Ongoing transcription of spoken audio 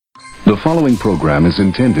The following program is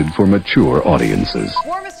intended for mature audiences.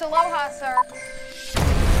 Warmest aloha, sir.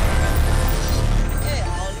 Hey,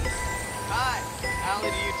 Ollie. Hi. How do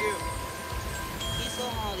you do? He's so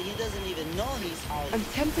Ollie, he doesn't even know he's Ollie. I'm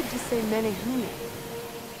tempted to say menehune.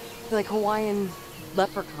 Like Hawaiian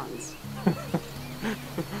leprechauns.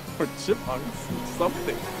 Or chipmunks.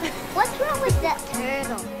 Something. What's wrong with that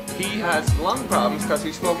turtle? He has lung problems because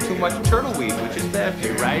he smoked too much turtle weed, which is bad for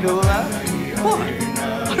you, right, Ula? What?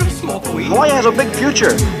 I don't smoke weed. Hawaii has a big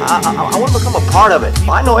future. I want to become a part of it.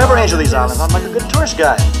 I know every inch of these islands. I'm like a good tourist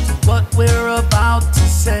guide. What we're about to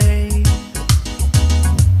say.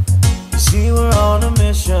 You see, we're on a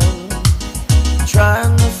mission,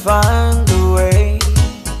 trying to find a way.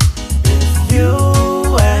 If you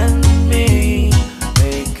and me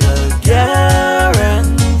make a guarantee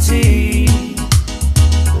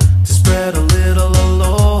to spread a little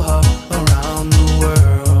aloha around the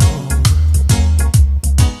world,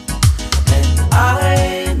 and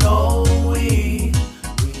I know we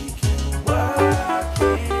can work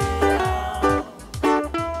it out.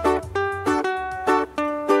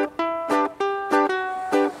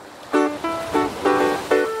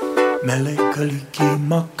 Mele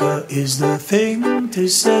Kalikimaka is the thing to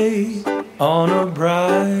say on a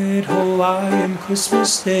bright Hawaiian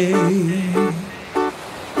Christmas day.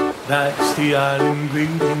 That's the island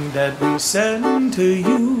greeting that we send to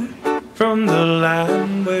you from the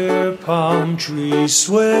land where palm trees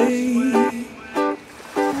sway.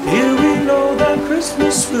 Here we know that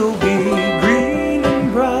Christmas will be green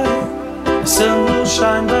and bright. The sun will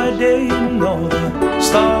shine by day, you know the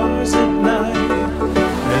stars at night.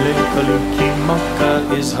 Mele Kalikimaka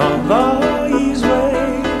is Hawaii's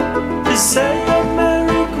way to say a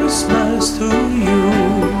Merry Christmas to you.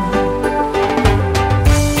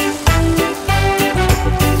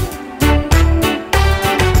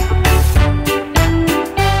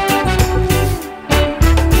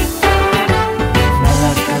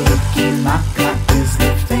 Mele Kalikimaka is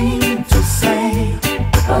the thing to say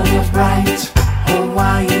on a bright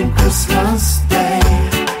Hawaiian Christmas day.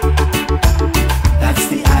 That's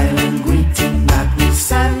the island greeting that we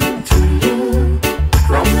send to you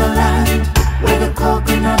from the land where the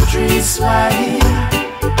coconut trees sway.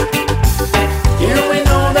 Here we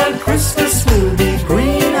know that Christmas will be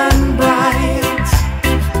green and bright.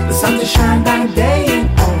 The sun to shine by day and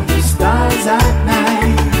all the stars at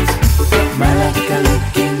night. Mele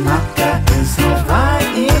Kalikimaka is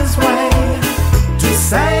Hawaii's way to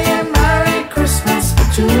say a Merry Christmas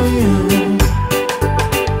to you.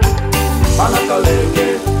 Manakaleke,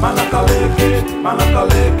 manakaleke,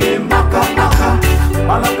 manakaleke, maka maka.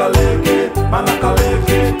 Manakaleke,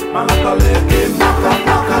 manakaleke, manakaleke, maka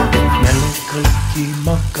maka. Mele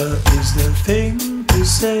Kalikimaka is the thing to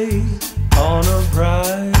say on a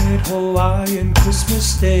bright Hawaiian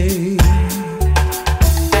Christmas day.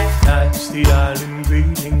 That's the island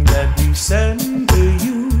greeting that we send to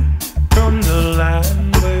you from the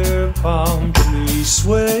land where palm trees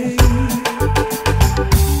sway.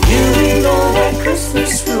 Here we know that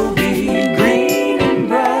Christmas will be green and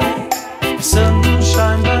bright. The sun will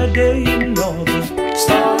shine by day, you know the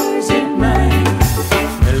stars at night.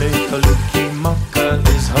 Mele Kalikimaka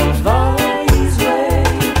is Hawaii's way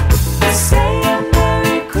to say a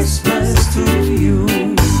Merry Christmas to you.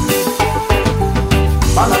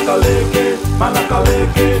 Manakaleke,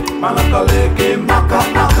 manakaleke, manakaleke, maka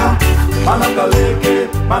maka. Manakaleke,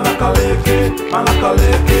 manakaleke,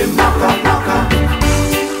 manakaleke, maka maka.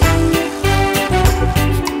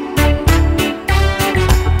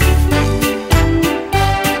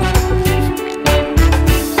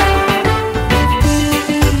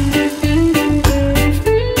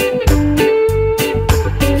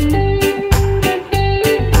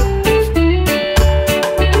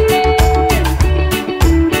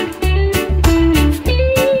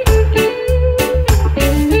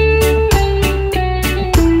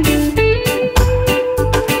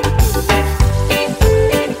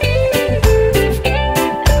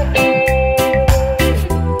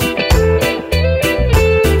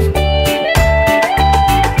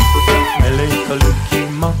 Mele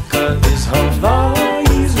Kalikimaka is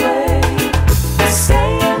Hawaii's way to say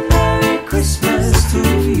a Merry Christmas to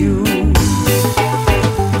you.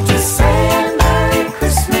 To say a Merry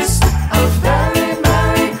Christmas, a very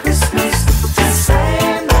Merry Christmas. To say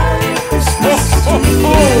a Merry Christmas to you.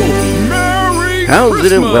 How's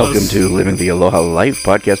it and welcome to Living the Aloha Life,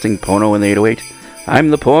 podcasting Pono in the 808. I'm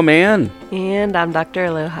the Poor Man, And I'm Dr.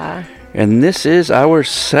 Aloha. and this is our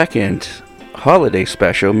second holiday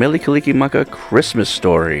special, Mele Kalikimaka Christmas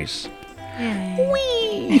Stories.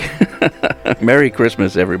 Merry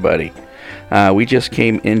Christmas, everybody. We just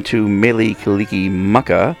came into Mele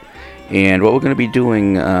Kalikimaka, And what we're going to be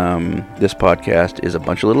doing this podcast is a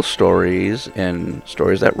bunch of little stories and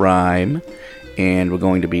stories that rhyme. And we're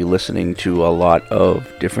going to be listening to a lot of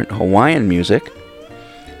different Hawaiian music.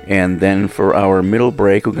 And then for our middle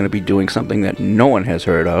break, we're going to be doing something that no one has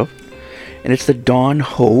heard of. And it's the Don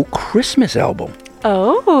Ho Christmas album.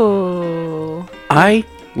 Oh. I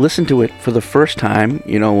listened to it for the first time.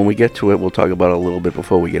 You know, when we get to it, we'll talk about it a little bit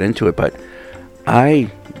before we get into it. But I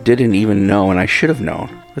didn't even know, and I should have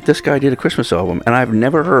known, that this guy did a Christmas album. And I've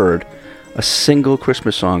never heard a single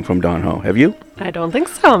Christmas song from Don Ho. Have you? I don't think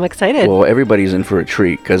so. I'm excited. Well, everybody's in for a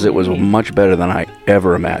treat because it was much better than I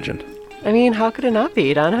ever imagined. I mean, how could it not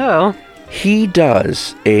be? Don Ho. He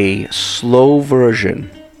does a slow version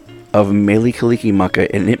of Mele Kalikimaka,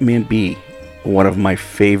 and it may be one of my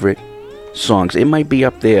favorite songs. It might be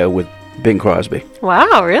up there with Bing Crosby.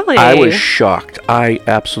 Wow, really? I was shocked. I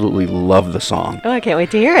absolutely love the song. Oh, I can't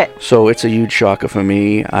wait to hear it. So it's a huge shocker for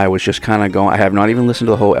me. I was just kind of going, I have not even listened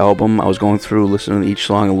to the whole album. I was going through, listening to each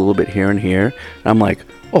song a little bit here and here. And I'm like,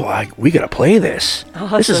 we got to play this.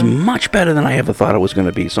 Awesome. This is much better than I ever thought it was going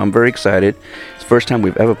to be. So I'm very excited. It's the first time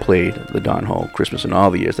we've ever played the Don Ho Christmas in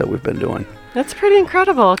all the years that we've been doing. That's pretty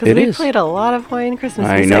incredible because we played a lot of Hawaiian Christmas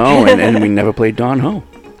music. I know, and we never played Don Ho.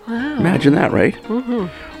 Wow. Imagine that, right?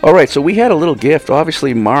 Mm-hmm. All right, so we had a little gift.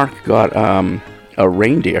 Obviously, Mark got a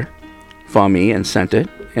reindeer for me and sent it.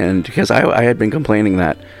 And because I had been complaining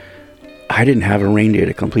that I didn't have a reindeer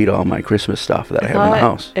to complete all my Christmas stuff that I have in the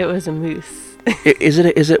house. It was a moose. Is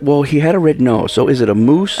it? Well, he had a red nose. So is it a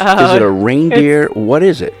moose? Is it a reindeer? What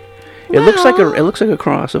is it? It looks like a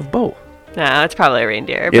cross of both. No, it's probably a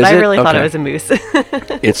reindeer. But I really thought it was a moose.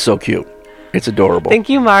 It's so cute. It's adorable. Thank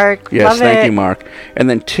you, Mark. Yes, thank you, Mark. And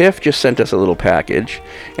then Tiff just sent us a little package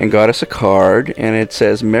and got us a card, and it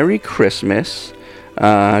says, Merry Christmas.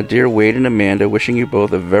 Dear Wade and Amanda, wishing you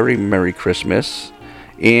both a very Merry Christmas.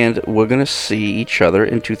 And we're going to see each other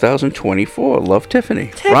in 2024. Love, Tiffany.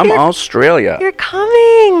 From Australia. You're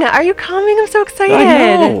coming. Are you coming? I'm so excited.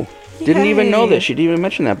 I know. Didn't even know this. She didn't even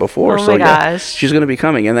mention that before. Oh, my gosh. She's going to be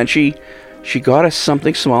coming. And then she got us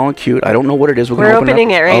something small and cute. I don't know what it is. We're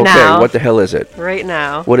opening it right now. Okay, what the hell is it? Right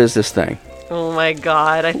now. What is this thing? Oh my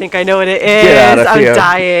god, I think I know what it is. Get out of here. I'm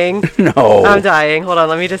dying. No. I'm dying. Hold on,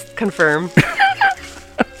 let me just confirm.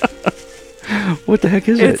 What the heck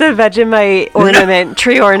is it? It's a Vegemite ornament,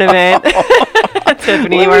 tree ornament.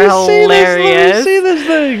 Tiffany, we're hilarious. Let me see this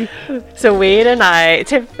thing. So Wade and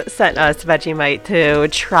Tiff sent us Vegemite to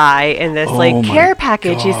try in this care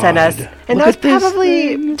package he sent us. And that was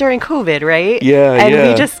probably during COVID, right? Yeah, and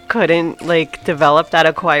we just couldn't develop that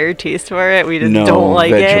acquired taste for it. We just don't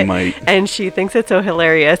like Vegemite. it. And she thinks it's so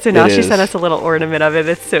hilarious. So now she sent us a little ornament of it.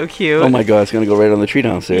 It's so cute. Oh my god, it's gonna go right on the tree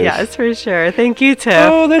downstairs. Yes, for sure. Thank you, Tiff.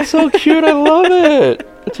 Oh, that's so cute. I love it.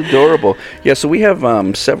 It's adorable. Yeah, so we have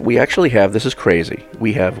we actually have, this is crazy.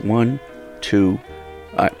 We have 1, 2,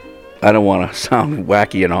 I don't want to sound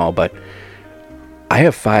wacky and all, but I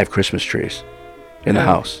have 5 Christmas trees in the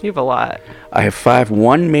house. You have a lot. I have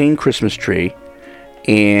one main Christmas tree,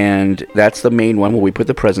 and that's the main one where we put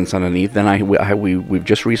the presents underneath. Then we've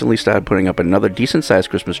just recently started putting up another decent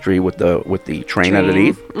sized Christmas tree with the train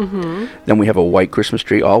underneath. Mm-hmm. Then we have a white Christmas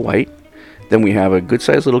tree, all white. Then we have a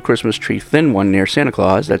good-sized little Christmas tree, thin one near Santa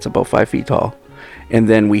Claus. That's about 5 feet tall. And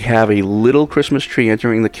then we have a little Christmas tree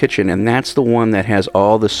entering the kitchen, and that's the one that has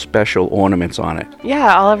all the special ornaments on it.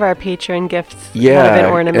 Yeah, all of our patron gifts have been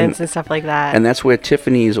ornaments and stuff like that. And that's where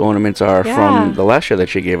Tiffany's ornaments are from the last year that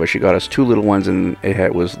she gave us. She got us 2 little ones, and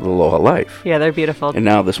it was the Aloha Life. Yeah, they're beautiful. And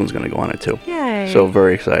now this one's going to go on it, too. Yay. So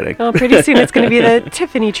very exciting. Well, pretty soon it's going to be the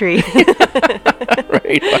Tiffany tree.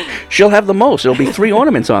 Right. She'll have the most. It'll be 3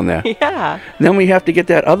 ornaments on there. Yeah. Then we have to get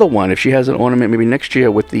that other one. If she has an ornament maybe next year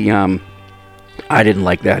with the, I didn't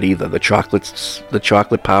like that either, the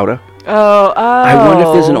chocolate powder. Oh. I wonder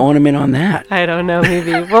if there's an ornament on that. I don't know,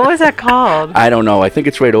 maybe. What was that called? I don't know. I think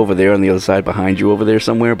it's right over there on the other side behind you over there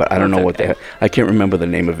somewhere, but I don't know what the heck. I can't remember the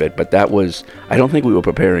name of it, but that was, I don't think we were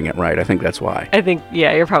preparing it right. I think that's why. I think,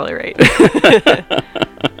 yeah, you're probably right.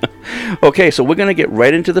 Okay, so we're going to get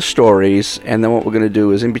right into the stories, and then what we're going to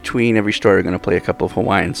do is in between every story, we're going to play a couple of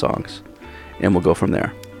Hawaiian songs, and we'll go from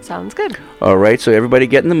there. Sounds good. All right, so everybody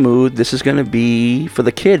get in the mood. This is going to be for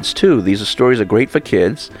the kids, too. These stories are great for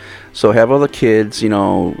kids. So have all the kids, sit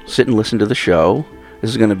and listen to the show.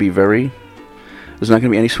 This is going to be there's not going to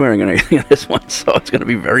be any swearing or anything in this one, so it's going to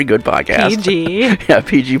be a very good podcast. PG. Yeah,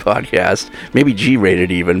 PG podcast. Maybe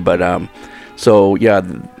G-rated even, but, so, yeah,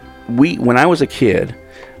 when I was a kid,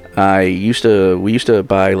 we used to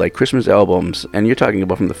buy, like, Christmas albums, and you're talking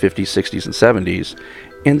about from the 50s, 60s, and 70s,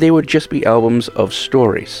 and they would just be albums of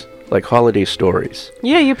stories. like holiday stories.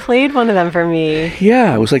 Yeah, you played one of them for me.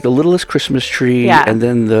 Yeah, it was like The Littlest Christmas Tree, Yeah. and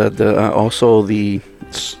then also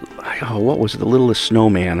what was it, The Littlest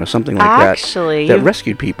Snowman or something like Actually, that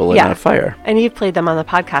rescued people in a fire. And you played them on the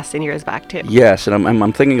podcast in years back too. Yes, and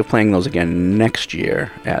I'm thinking of playing those again next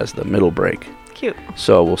year as the middle break. Cute.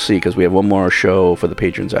 So we'll see, because we have one more show for the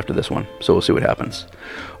patrons after this one. So we'll see what happens.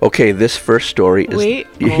 Okay, this first story is... Wait,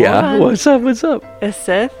 yeah, hold on. what's up? A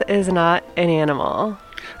Sith is not an animal.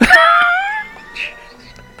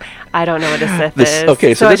 I don't know what a Sith is.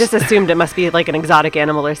 Okay, so I just assumed it must be like an exotic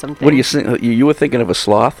animal or something. What do you think? You were thinking of a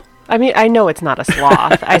sloth? I mean, I know it's not a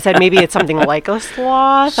sloth. I said maybe it's something like a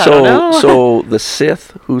sloth. I don't know. So the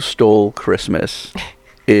Sith who stole Christmas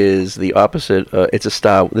is the opposite. This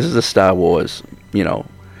is a Star Wars,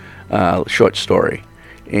 short story.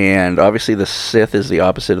 And obviously the Sith is the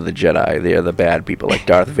opposite of the Jedi. They're the bad people. Like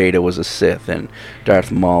Darth Vader was a Sith and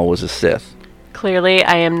Darth Maul was a Sith. Clearly,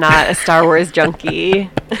 I am not a Star Wars junkie.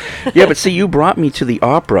 Yeah, but see, you brought me to the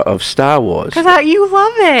opera of Star Wars. Because you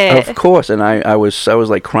love it. Of course, and I was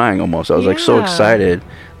like crying almost. I was like so excited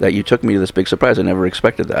that you took me to this big surprise. I never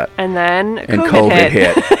expected that. And then COVID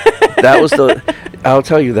hit. That was I'll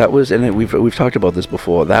tell you, that was, and we've talked about this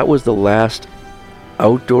before. That was the last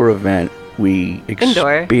outdoor event we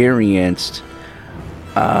experienced.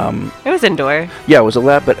 It was indoor. Yeah, it was a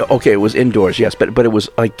lab, but okay, it was indoors, yes, but it was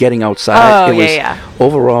like getting outside. Oh, yeah.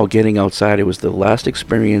 Overall, getting outside, it was the last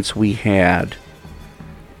experience we had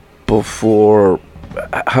before,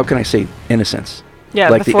 how can I say, innocence. Yeah,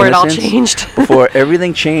 like before it all changed. Before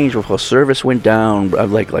everything changed, before service went down,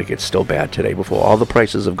 like it's still bad today, before all the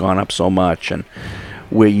prices have gone up so much, and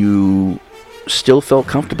where you still felt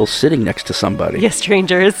comfortable sitting next to somebody. Yes,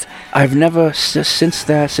 strangers. I've never, since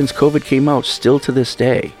COVID came out, still to this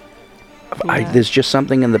day, there's just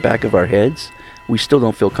something in the back of our heads. We still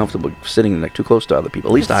don't feel comfortable sitting too close to other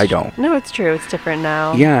people. At least I don't. No, it's true. It's different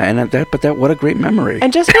now. Yeah, and what a great memory.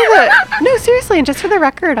 And just seriously, and just for the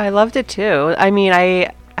record, I loved it too. I mean,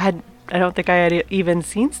 I don't think I had even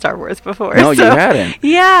seen Star Wars before. No, you hadn't.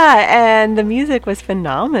 Yeah, and the music was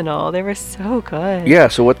phenomenal. They were so good. Yeah,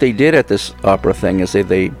 so what they did at this opera thing is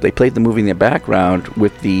they played the movie in the background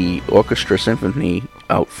with the orchestra symphony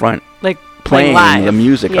out front. Like playing live. The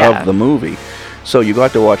music of the movie. So you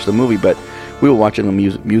got to watch the movie, but we were watching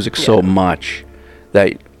the music so much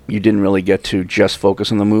that you didn't really get to just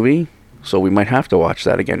focus on the movie. So we might have to watch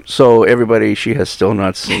that again. So everybody, she has still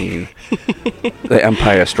not seen The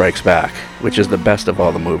Empire Strikes Back, which is the best of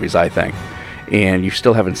all the movies, I think. And you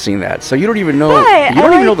still haven't seen that. So you don't even know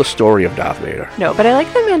know the story of Darth Vader. No, but I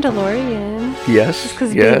like The Mandalorian. Yes.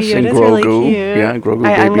 Because yes, Baby and Yoda's Grogu. really cute. Yeah, Grogu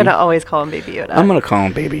baby. I'm going to always call him Baby Yoda. I'm going to call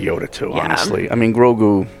him Baby Yoda too, Yeah. honestly. I mean,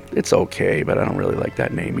 Grogu, it's okay, but I don't really like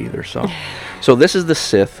that name either. So this is the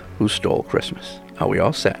Sith who stole Christmas. Are we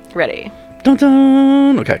all set? Ready. Dun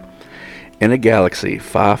dun! Okay. In a galaxy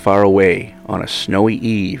far, far away, on a snowy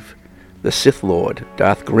eve, the Sith Lord,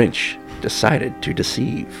 Darth Grinch, decided to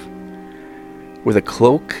deceive. With a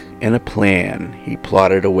cloak and a plan, he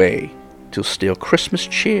plotted away to steal Christmas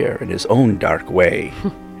cheer in his own dark way.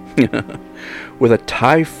 With a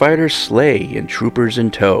TIE fighter sleigh and troopers in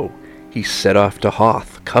tow, he set off to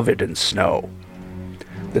Hoth, covered in snow.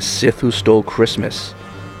 The Sith who stole Christmas,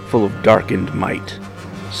 full of darkened might,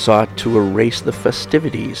 sought to erase the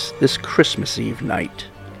festivities this Christmas Eve night.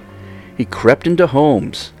 He crept into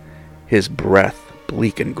homes, his breath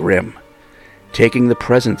bleak and grim, taking the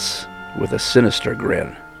presents with a sinister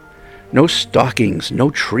grin. No stockings, no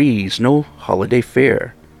trees, no holiday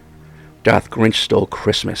fare. Darth Grinch stole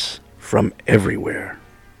Christmas from everywhere.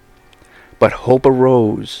 But hope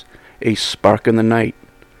arose, a spark in the night.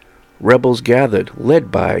 Rebels gathered,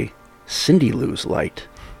 led by Cindy Lou's light.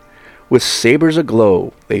 With sabers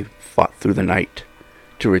aglow, they fought through the night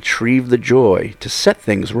to retrieve the joy, to set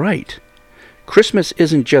things right. Christmas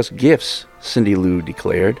isn't just gifts, Cindy Lou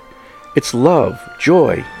declared. It's love,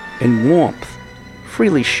 joy, and warmth,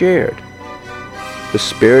 freely shared. The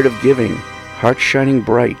spirit of giving, heart shining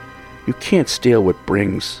bright, you can't steal what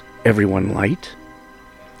brings everyone light.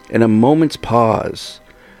 In a moment's pause,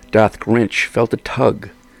 Darth Grinch felt a tug.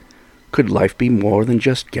 Could life be more than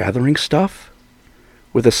just gathering stuff?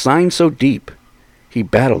 With a sign so deep, he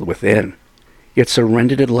battled within, yet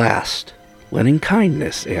surrendered at last, letting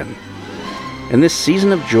kindness in. In this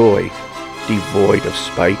season of joy, devoid of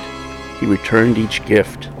spite, he returned each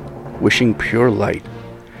gift, wishing pure light.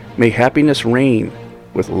 May happiness reign,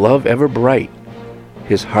 with love ever bright,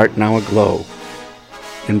 his heart now aglow,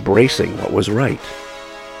 embracing what was right.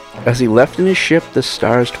 As he left in his ship, the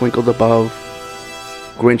stars twinkled above.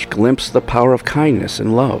 Grinch glimpsed the power of kindness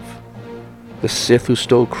and love. The Sith who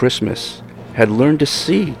stole Christmas had learned to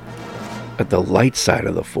see at the light side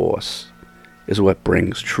of the Force is what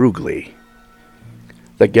brings true glee.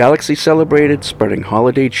 The galaxy celebrated, spreading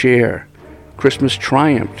holiday cheer. Christmas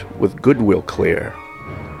triumphed with goodwill clear.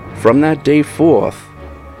 From that day forth,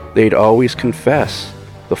 they'd always confess,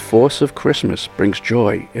 the force of Christmas brings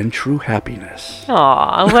joy and true happiness.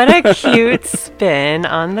 Aw, what a cute spin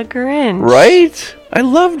on the Grinch. Right? I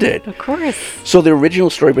loved it. Of course. So the original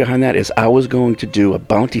story behind that is I was going to do a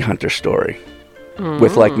bounty hunter story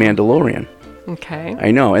with like Mandalorian. Okay.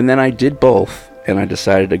 I know. And then I did both, and I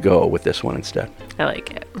decided to go with this one instead. I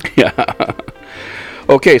like it. Yeah.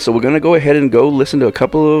 Okay, so we're going to go ahead and go listen to a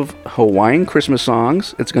couple of Hawaiian Christmas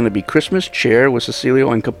songs. It's going to be Christmas Cheer with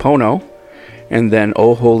Cecilio and Kapono, and then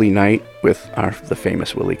Oh Holy Night with the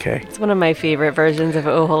famous Willie K. It's one of my favorite versions of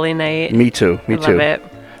Oh Holy Night. Me too. I love it.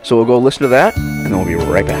 So we'll go listen to that, and then we'll be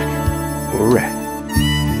right back. All right.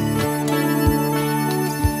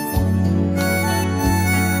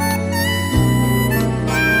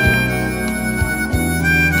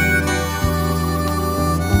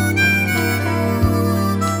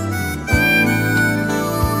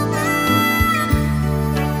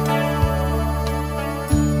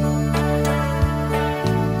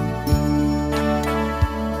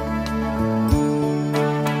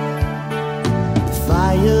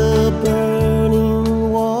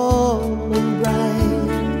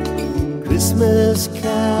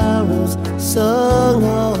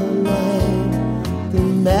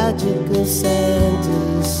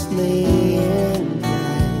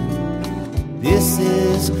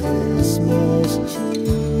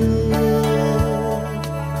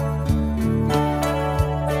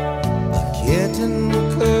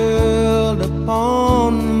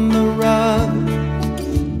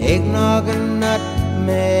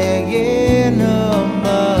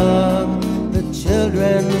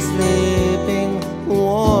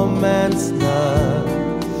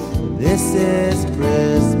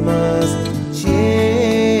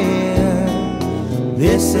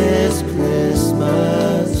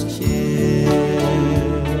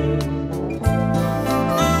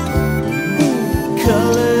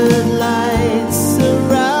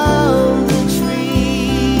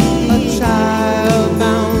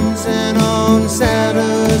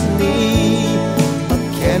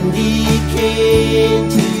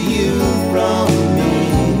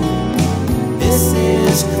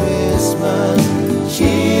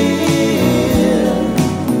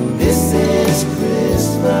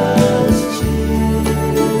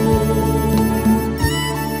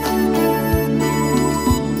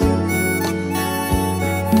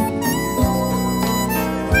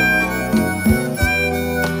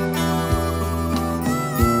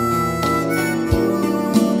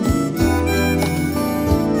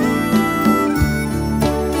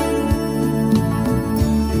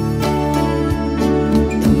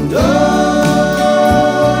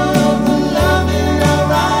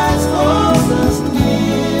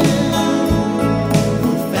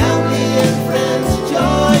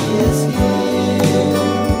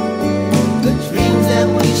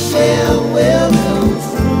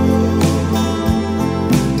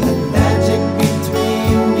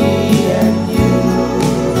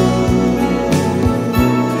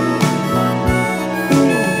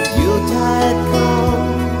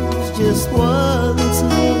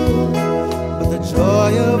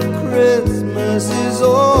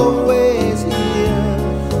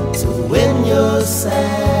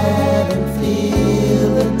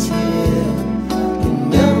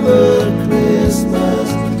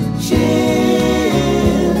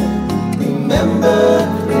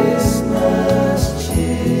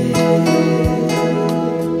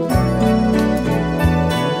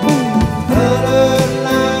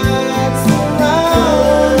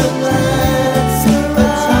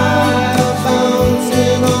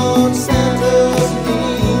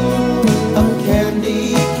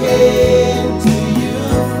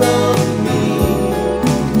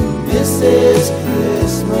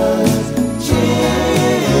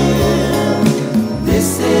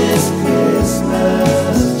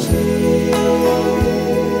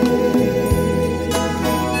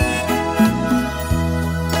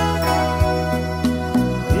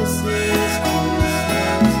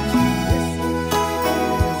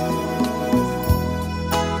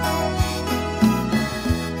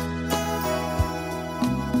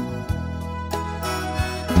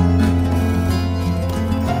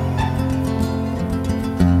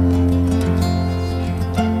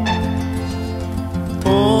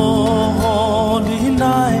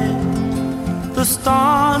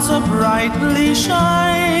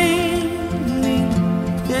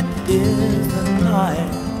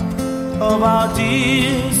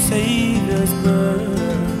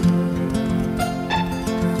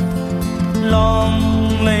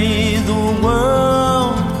 Long lay the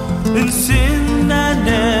world in sin and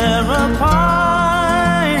error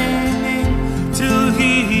pining, till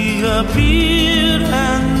he appeared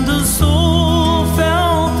and the soul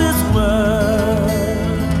felt his word.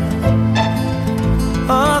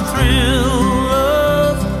 A thrill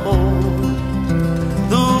of hope,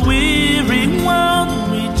 the weary world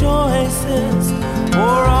rejoices,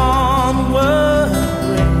 for onward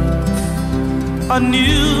reigns a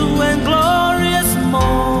new and glorious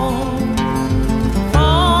morn.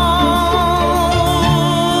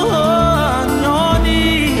 On your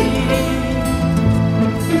knees,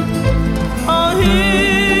 oh,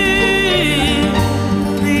 hear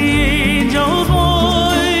the angels'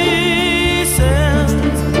 voices,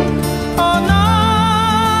 oh,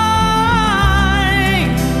 night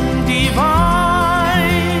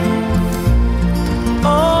divine,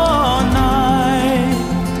 oh, night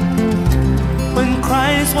when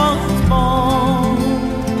Christ was born,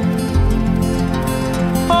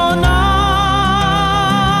 oh,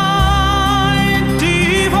 night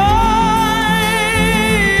divine,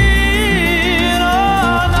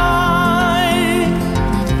 oh, night,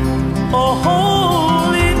 oh,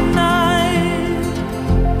 holy night.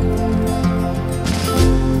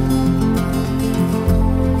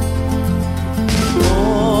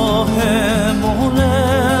 Oh,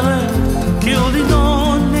 hemolele,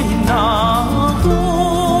 kildinoni nago,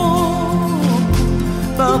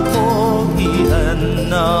 bako ilan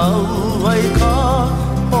na uway ka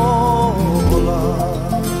ola.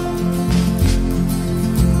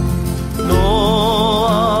 No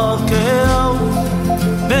akeo,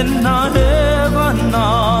 ben na heva na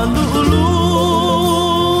lulu,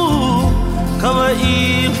 kawa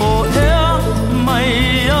iho ea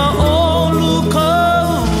maya olu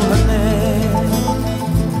kauhane.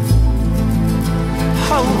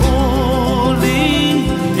 How holy,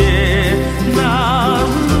 yeah, na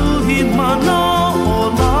ruhi mana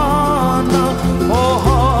olana, oh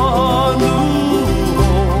hanu,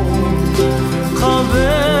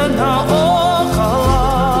 kavena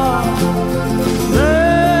okala,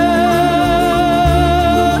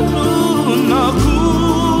 luna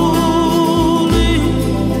kuli,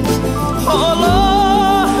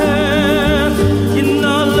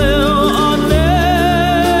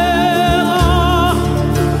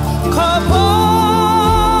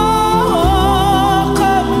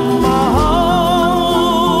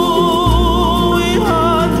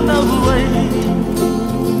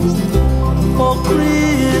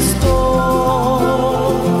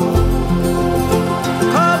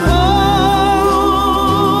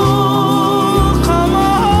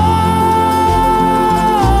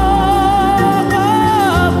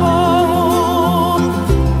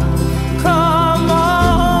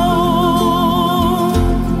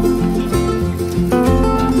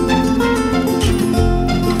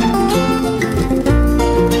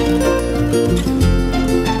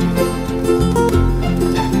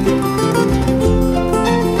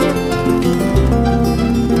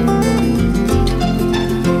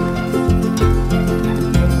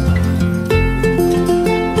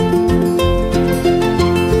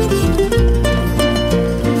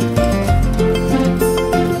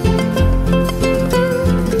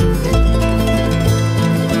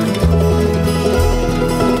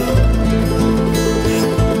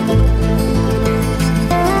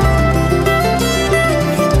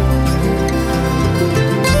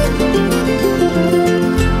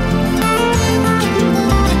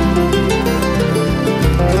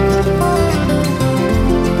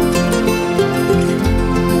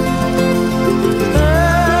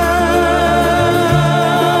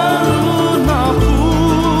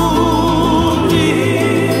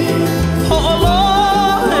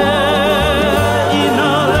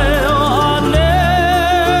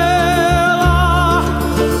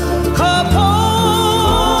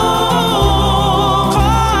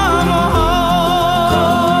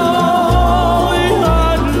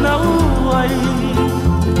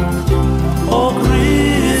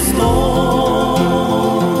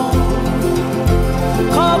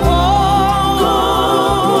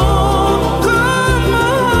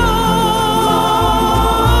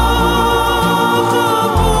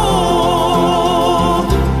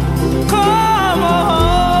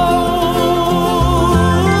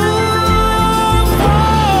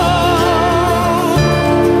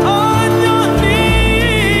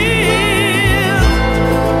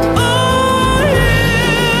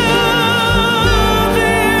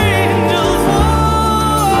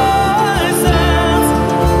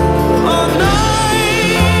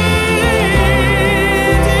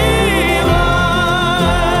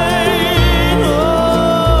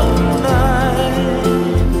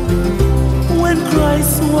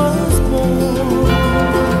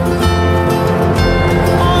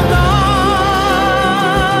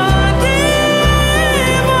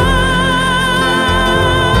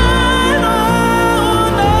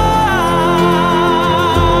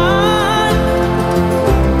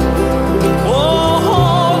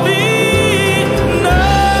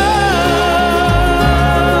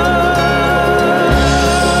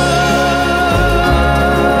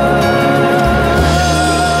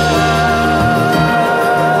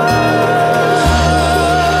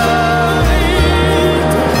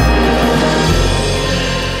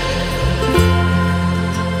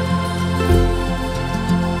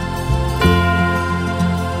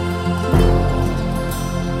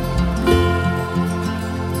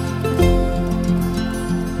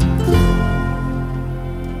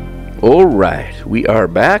 Alright, we are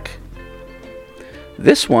back.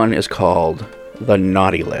 This one is called The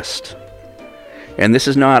Naughty List. And this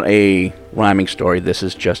is not a rhyming story, this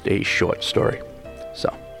is just a short story.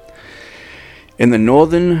 So, in the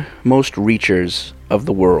northernmost reaches of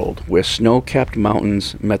the world, where snow-capped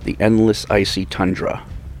mountains met the endless icy tundra,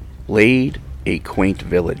 laid a quaint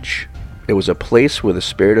village. It was a place where the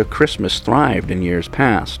spirit of Christmas thrived in years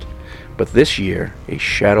past, but this year a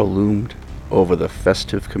shadow loomed over the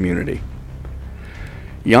festive community.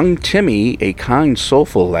 Young Timmy, a kind,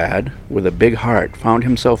 soulful lad with a big heart, found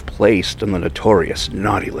himself placed on the notorious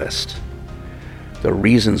naughty list. The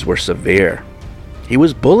reasons were severe. He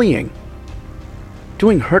was bullying,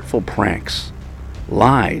 doing hurtful pranks,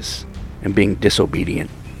 lies, and being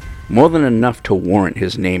disobedient, more than enough to warrant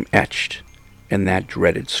his name etched in that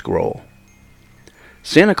dreaded scroll.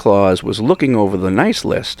 Santa Claus was looking over the nice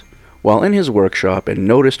list while in his workshop and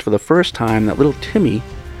noticed for the first time that little Timmy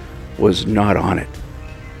was not on it.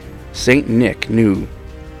 Saint Nick knew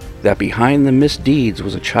that behind the misdeeds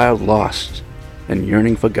was a child lost and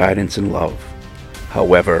yearning for guidance and love.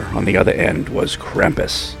 However, on the other end was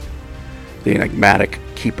Krampus, the enigmatic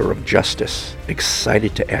keeper of justice,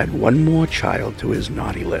 excited to add one more child to his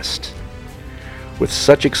naughty list. With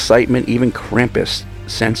such excitement, even Krampus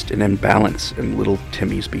sensed an imbalance in little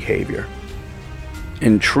Timmy's behavior.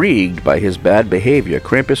 Intrigued by his bad behavior,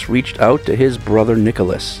 Krampus reached out to his brother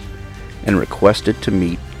Nicholas and requested to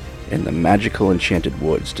meet in the magical enchanted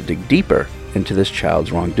woods to dig deeper into this child's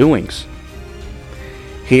wrongdoings.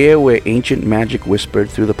 Here, where ancient magic whispered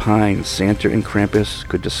through the pines, Santa and Krampus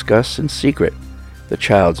could discuss in secret the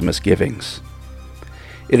child's misgivings.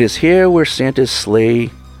 It is here where Santa's sleigh,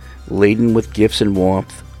 laden with gifts and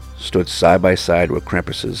warmth, stood side by side with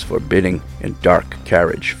Krampus's forbidding and dark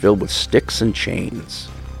carriage filled with sticks and chains.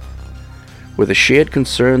 With a shared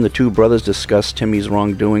concern, the two brothers discussed Timmy's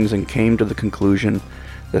wrongdoings and came to the conclusion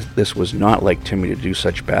that this was not like Timmy to do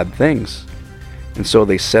such bad things, and so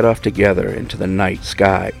they set off together into the night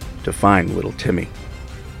sky to find little Timmy.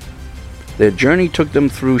 Their journey took them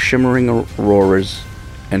through shimmering auroras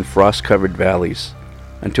and frost-covered valleys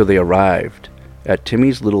until they arrived at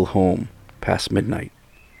Timmy's little home past midnight.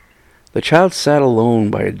 The child sat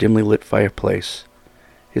alone by a dimly lit fireplace,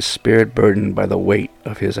 his spirit burdened by the weight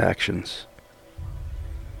of his actions.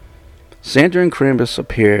 Santa and Krampus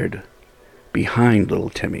appeared behind little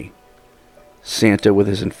Timmy. Santa, with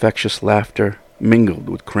his infectious laughter, mingled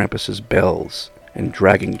with Krampus's bells and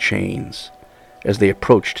dragging chains as they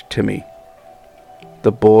approached Timmy.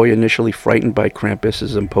 The boy, initially frightened by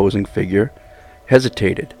Krampus's imposing figure,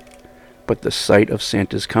 hesitated, but the sight of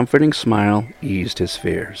Santa's comforting smile eased his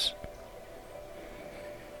fears.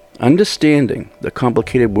 Understanding the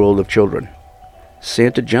complicated world of children,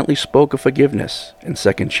 Santa gently spoke of forgiveness and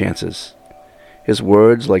second chances, his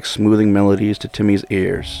words like smoothing melodies to Timmy's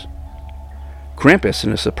ears. Krampus,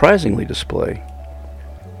 in a surprisingly display,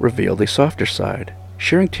 revealed a softer side,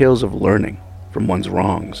 sharing tales of learning from one's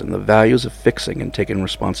wrongs and the values of fixing and taking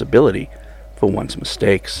responsibility for one's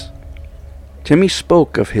mistakes. Timmy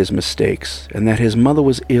spoke of his mistakes and that his mother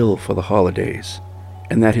was ill for the holidays,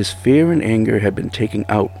 and that his fear and anger had been taken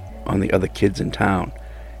out on the other kids in town,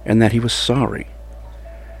 and that he was sorry.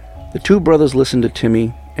 The two brothers listened to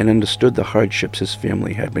Timmy and understood the hardships his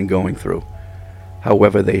family had been going through.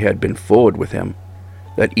 However, they had been forward with him,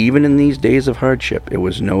 that even in these days of hardship, it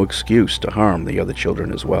was no excuse to harm the other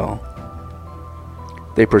children as well.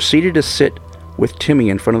 They proceeded to sit with Timmy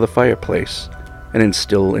in front of the fireplace and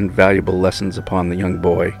instill invaluable lessons upon the young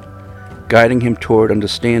boy, guiding him toward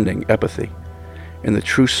understanding, empathy, and the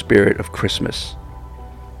true spirit of Christmas.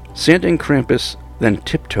 Santa and Krampus then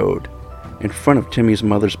tiptoed in front of Timmy's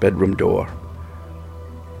mother's bedroom door.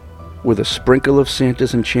 With a sprinkle of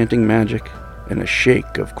Santa's enchanting magic and a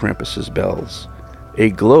shake of Krampus's bells, a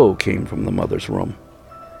glow came from the mother's room.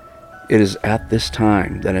 It is at this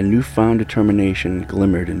time that a newfound determination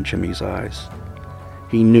glimmered in Timmy's eyes.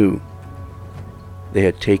 He knew they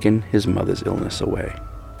had taken his mother's illness away.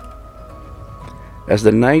 As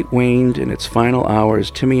the night waned in its final hours,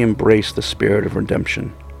 Timmy embraced the spirit of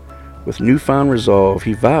redemption. With newfound resolve,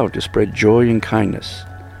 he vowed to spread joy and kindness,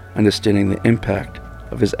 understanding the impact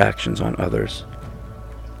of his actions on others.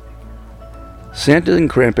 Santa and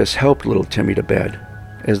Krampus helped little Timmy to bed.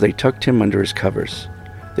 As they tucked him under his covers,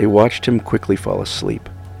 they watched him quickly fall asleep.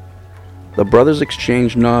 The brothers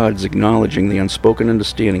exchanged nods, acknowledging the unspoken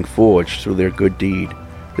understanding forged through their good deed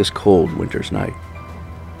this cold winter's night.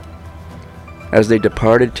 As they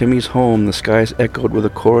departed Timmy's home, the skies echoed with a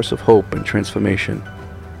chorus of hope and transformation.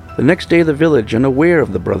 The next day, the village, unaware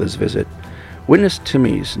of the brothers' visit, witnessed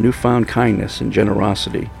Timmy's newfound kindness and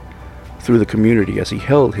generosity. through the community as he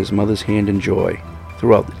held his mother's hand in joy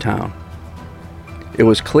throughout the town. It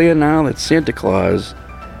was clear now that Santa Claus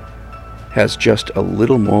has just a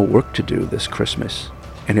little more work to do this Christmas,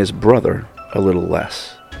 and his brother a little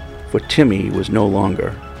less, for Timmy was no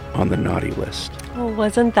longer on the naughty list. Oh,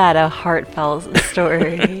 wasn't that a heartfelt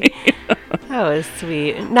story? That was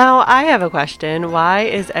sweet. Now, I have a question. Why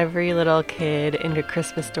is every little kid in your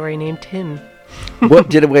Christmas Story named Tim? What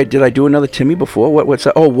did I do another Timmy before? What's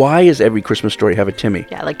that? Oh, why is every Christmas story have a Timmy?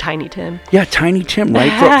 Yeah, like Tiny Tim. Yeah, Tiny Tim,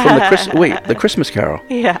 right? From the Christmas Carol.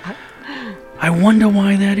 Yeah. I wonder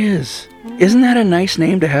why that is. Isn't that a nice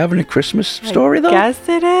name to have in a Christmas story, though? Yes,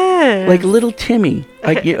 it is. Like Little Timmy.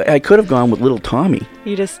 I could have gone with Little Tommy.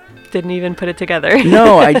 You just didn't even put it together.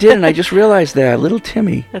 No, I didn't. I just realized that. Little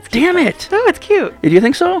Timmy. That's cute. Damn it. Oh, it's cute. Do you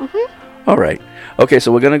think so? Mm-hmm. All right. Okay, so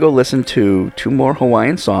we're going to go listen to 2 more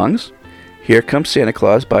Hawaiian songs. Here Comes Santa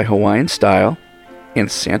Claus by Hawaiian Style, and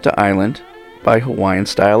Santa Island by Hawaiian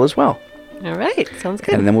Style as well. All right, sounds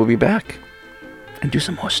good. And then we'll be back and do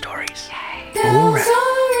some more stories. Bells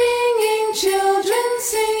are ringing, children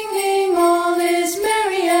singing, all is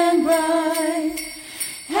merry and bright.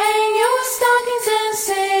 Hang your stockings and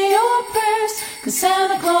say your prayers, 'cause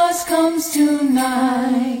Santa Claus comes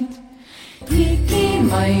tonight. Hiki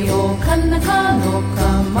mai o kanaka no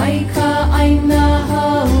ka mai ka aina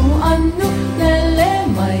hau anu lele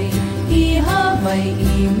mai iha mai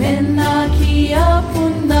I mena kia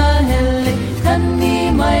puna hele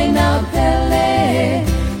kani mai na pele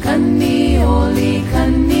kani oli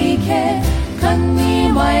kani ke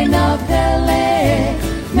kani mai na pele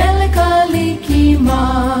mele kaliki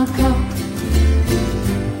maka.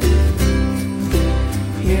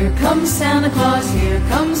 Here comes Santa Claus, here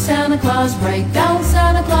comes Santa Claus, right down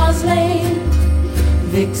Santa Claus Lane.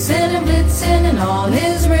 Vixen and Blitzen and all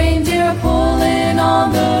his reindeer are pulling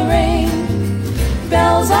on the rein.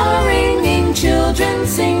 Bells are ringing, children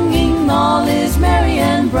singing, all is merry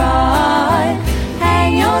and bright.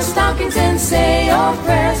 Hang your stockings and say your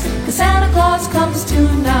prayers, 'cause Santa Claus comes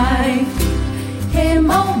tonight. He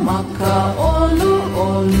mau maka olu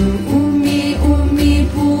olu umi umi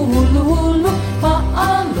puhulu hulu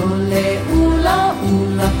pa'alole ula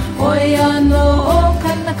ula oya no o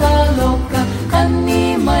kanaka loka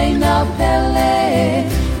kani mai na pele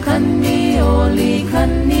kani oli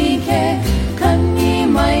kani ke kani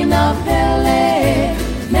mai na pele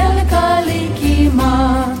mele kaliki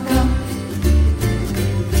maka.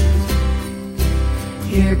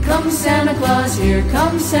 Here comes Santa Claus, here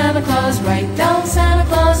comes Santa Claus, right down Santa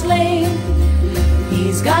Claus Lane.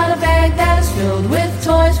 He's got a bag that is filled with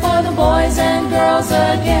toys for the boys and girls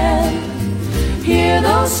again. Hear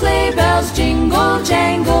those sleigh bells jingle,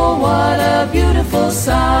 jangle, what a beautiful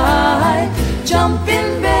sight. Jump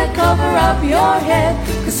in bed, cover up your head,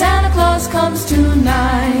 'cause Santa Claus comes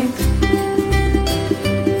tonight.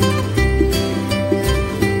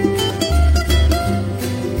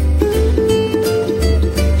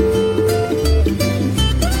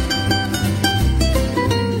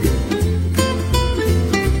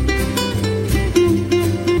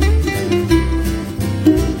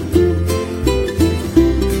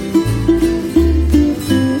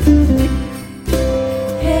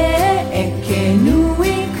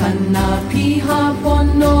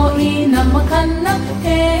 Makana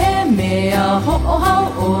he mea ho'ohau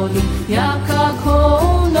olu yaka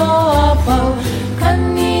kono apau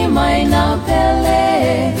kani mai na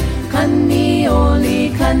pele kani oli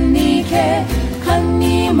kani ke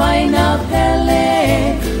kani mai na pele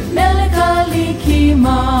mele kaliki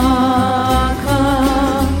maka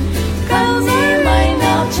kani mai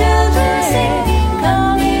na children singing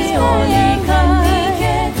kani oli kani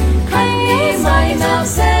ke kani mai na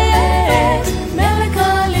pele.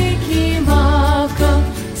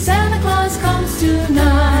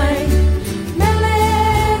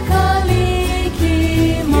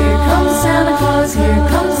 Here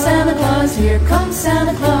comes Santa Claus, here comes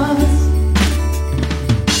Santa Claus.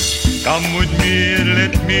 Come with me and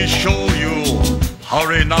let me show you.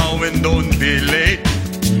 Hurry now and don't be late.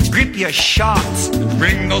 Grip your shots,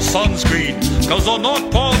 bring no sunscreen, 'cause the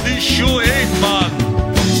North Pole this shoe ain't man.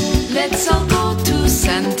 Let's all go to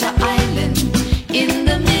Santa Island, in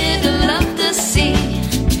the middle of the sea.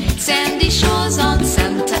 Sandy shores on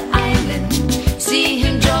Santa Island, see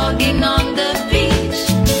him jogging on the beach.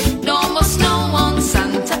 No more snow on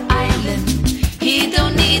Santa Island, he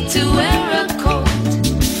don't need to wear a coat.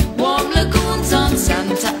 Warm lagoons on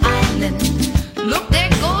Santa Island, look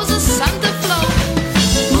there goes a Santa float.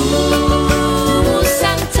 Ooh,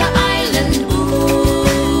 Santa Island,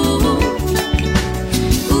 ooh.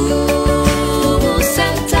 Ooh,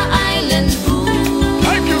 Santa Island.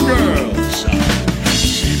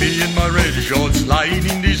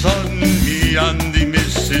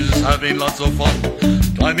 having lots of fun.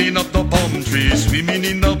 Climbing up the palm tree, swimming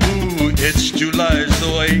in the pool. It's July,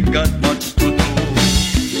 so I ain't got much to do.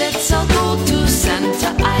 Let's all go to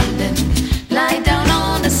Santa Island, lie down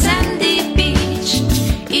on a sandy beach.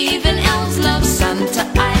 Even elves love Santa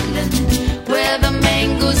Island, where the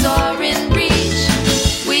mangoes are in reach.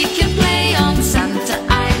 We can play on Santa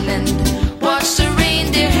Island, watch the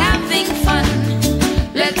reindeer having fun.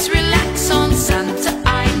 Let's relax on Santa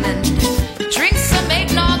Island, drink some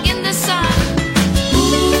eggnog in the sun.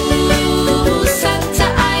 Ooh, Santa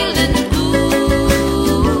Island,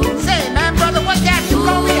 ooh. Say, man, brother, what's that? You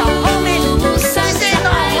call me a homie? This ain't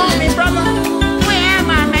no homie, brother. Where am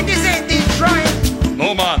I, man? This ain't Detroit.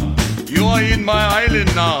 No, man, you are in my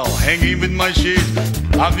island now, hanging with my sheep,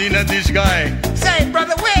 laughing at this guy. Say,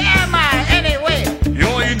 brother, where am I anyway?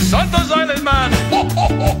 You're in Santa's Island, man.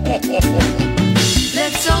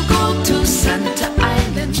 Let's all go to Santa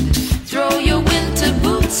Island, throw your winter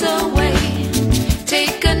boots away.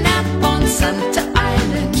 Take a nap on Santa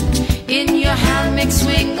Island, in your hammock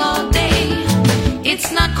swing all day.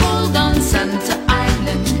 It's not cold on Santa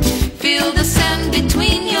Island, feel the sand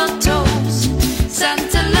between your toes.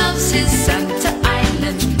 Santa loves his Santa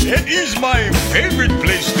Island. It is my favorite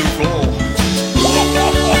place to go.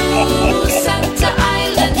 Ooh, Santa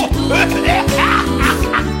Island, ooh.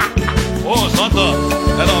 Oh, Santa,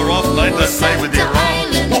 had a rough night last night with your mom.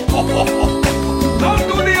 Come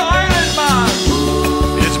to the island, man.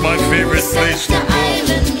 It's my favorite place to go.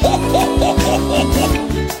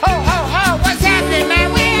 Ho, what's happening, man?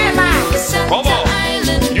 Where am I? Bravo,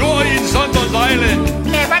 you are in Santa's Island.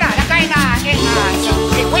 Eh, brother, lakay na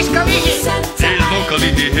Where's Kaliti? There is no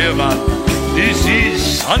Kaliti here, man. This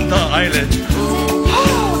is Santa Island.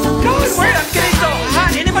 Oh, God, where I'm getting so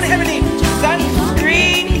hot. Anybody have any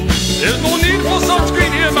sunscreen? There's no need for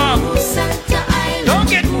sunscreen here, ma'am. Don't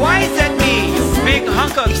get wise at me, you big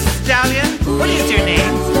hunk of stallion. What is your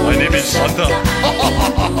name? My name is Santa.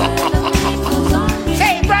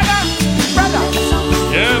 Say, brother.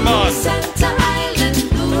 Yeah, man.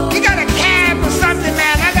 You got a cab or something,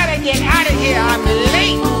 man? I gotta get out of here. I'm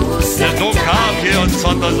late. There's no cab here on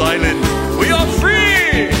Santa's Island. We are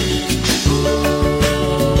free.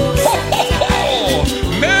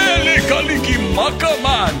 Mele Kaliki Maka,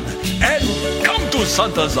 man. And come to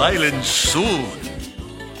Santa's Island soon.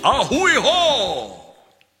 Ahui ho!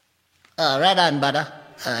 Right on, brother.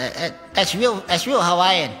 That's real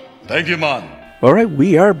Hawaiian. Thank you, man. All right,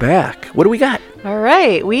 we are back. What do we got? All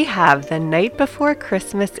right, we have The Night Before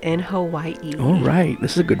Christmas in Hawaii. All right,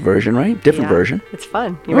 this is a good version, right? Different version. It's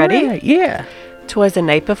fun. You ready? Right, yeah. 'Twas a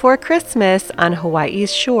night before Christmas on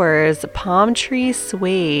Hawaii's shores. Palm trees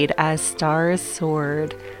swayed as stars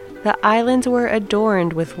soared. The islands were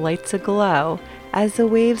adorned with lights aglow as the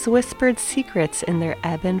waves whispered secrets in their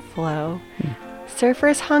ebb and flow.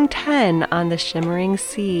 Surfers hung 10 on the shimmering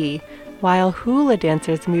sea, while hula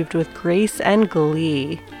dancers moved with grace and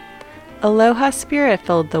glee. Aloha spirit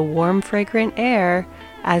filled the warm, fragrant air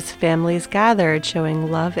as families gathered,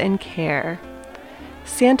 showing love and care.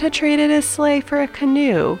 Santa traded his sleigh for a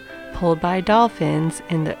canoe, pulled by dolphins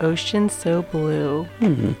in the ocean so blue.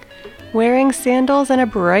 Wearing sandals and a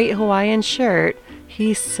bright Hawaiian shirt,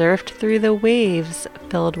 he surfed through the waves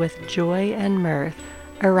filled with joy and mirth.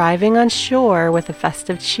 Arriving on shore with a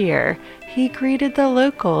festive cheer, he greeted the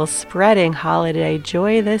locals, spreading holiday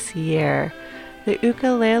joy this year. The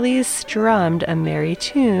ukuleles strummed a merry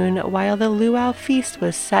tune, while the luau feast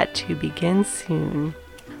was set to begin soon.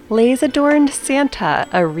 Leis adorned Santa,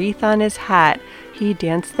 a wreath on his hat. He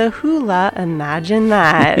danced the hula, imagine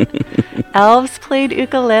that. Elves played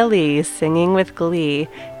ukuleles, singing with glee,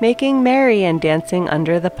 making merry and dancing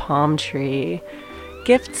under the palm tree.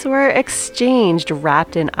 Gifts were exchanged,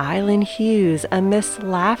 wrapped in island hues, amidst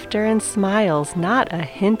laughter and smiles, not a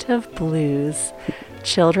hint of blues.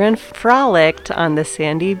 Children frolicked on the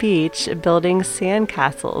sandy beach, building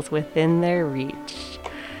sandcastles within their reach.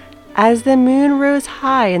 As the moon rose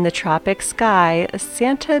high in the tropic sky,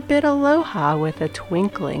 Santa bid aloha with a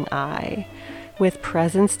twinkling eye. With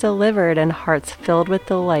presents delivered and hearts filled with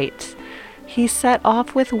delight, he set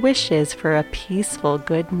off with wishes for a peaceful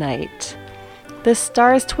good night. The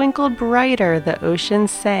stars twinkled brighter, the ocean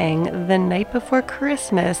sang, the night before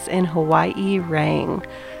Christmas in Hawaii rang.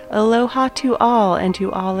 Aloha to all, and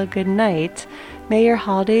to all a good night. May your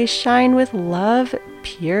holidays shine with love,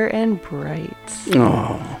 pure and bright.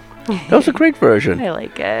 Oh, that was a great version. I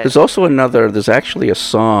like it. There's also there's actually a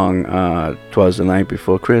song, 'Twas the Night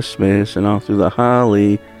Before Christmas and All Through the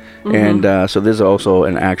Holly. And so there's also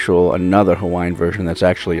another Hawaiian version that's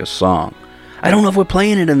actually a song. I don't know if we're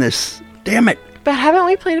playing it in this. Damn it. But haven't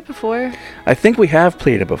we played it before? I think we have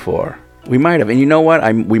played it before. We might have. And you know what?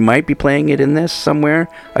 We might be playing it in this somewhere.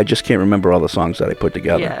 I just can't remember all the songs that I put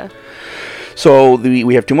together. Yeah. So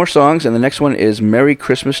we have 2 more songs, and the next one is Merry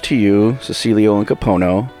Christmas to You, Cecilio and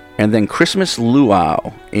Capono, and then Christmas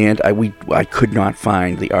Luau. And I could not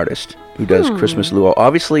find the artist who does Christmas Luau.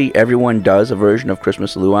 Obviously, everyone does a version of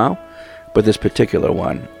Christmas Luau, but this particular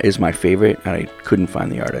one is my favorite, and I couldn't find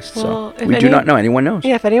the artist. Well, so we do not know. Anyone knows?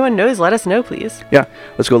 Yeah, if anyone knows, let us know, please. Yeah,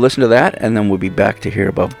 let's go listen to that, and then we'll be back to hear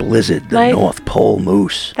about Blizzard, the North Pole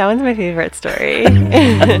Moose. That one's my favorite story.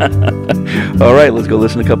 All right, let's go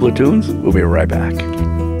listen to a couple of tunes. We'll be right back.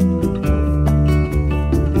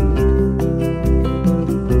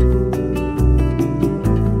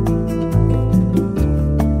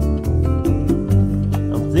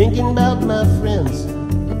 I'm thinking about my friends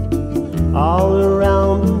all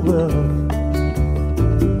around the world,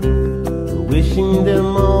 wishing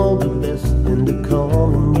them all the best in the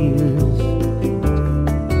coming years.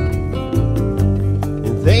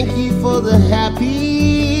 And thank you for the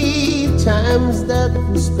happy times that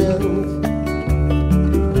we spent.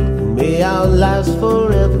 May our lives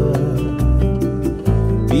forever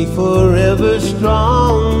be forever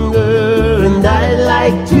stronger. And I'd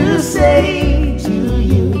like to say to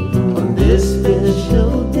you on this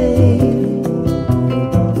special day,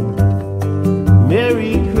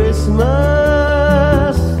 Merry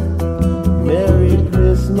Christmas, Merry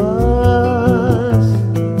Christmas,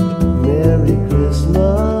 Merry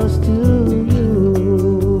Christmas to you.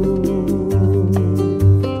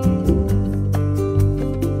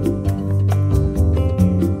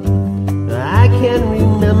 I can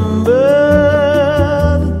remember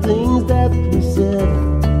the things that we said,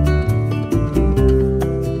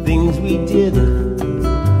 the things we did,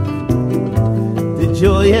 the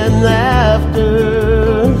joy and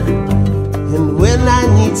laughter. And when I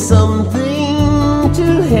need something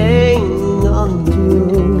to hang on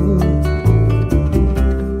to,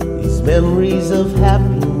 these memories of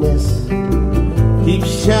happiness keep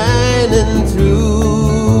shining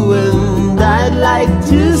through. And I'd like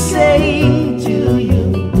to say to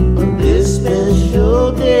you on this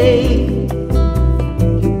special day,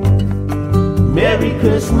 Merry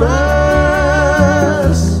Christmas,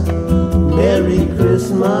 Merry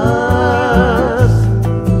Christmas,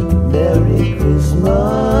 Merry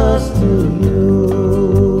Christmas to you.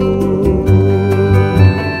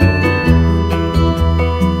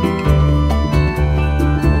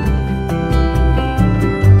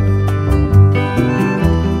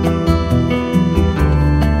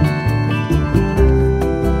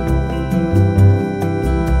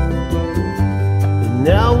 And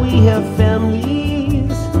now we have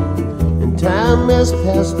families, and time has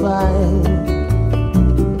passed by.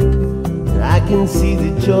 I can see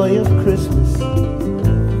the joy of Christmas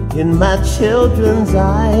in my children's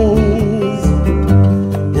eyes.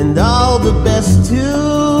 And all the best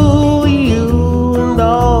to you and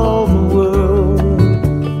all the world.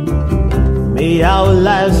 May our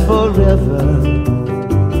lives forever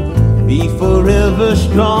be forever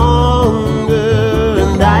stronger.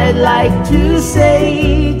 And I'd like to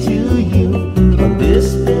say to you on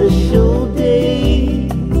this special day,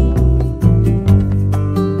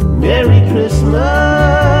 Merry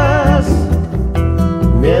Christmas,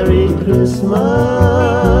 Merry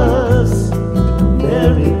Christmas,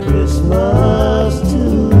 Merry Christmas to you.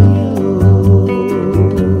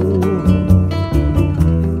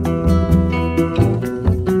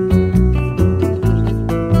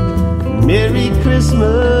 Merry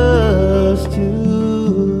Christmas to you.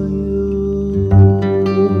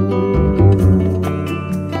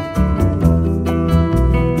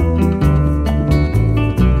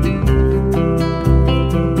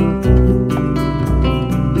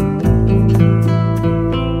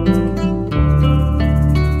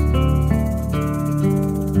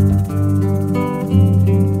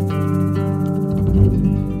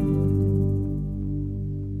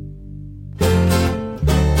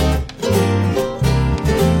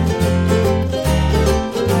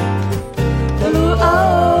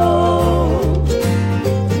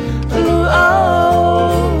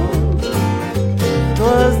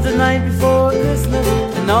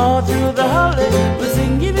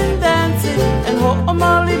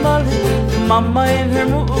 Mama in her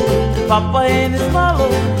mood, Papa in his mallow,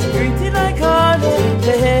 greeting like honey,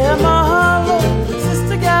 to hear mahalo.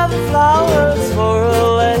 Sister gathered flowers for a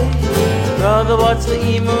lady, brother watched the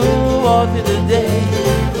emu all through the day.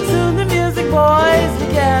 Soon the music boys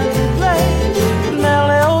began to play,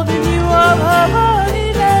 melody knew of her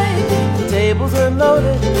holiday. The tables were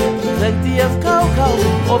loaded, plenty of cocoa,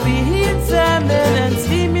 obi and salmon and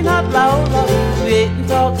steaming hot laulau. We ate and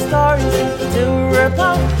talked stories till we were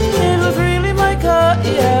pout. It was really my cut,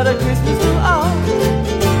 he had a Christmas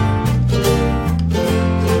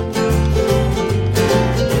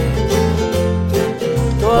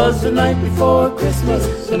the night before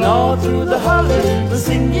Christmas, and all through the holly, we're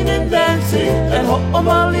singing and dancing, and ho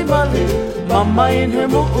molly molly, Mama in her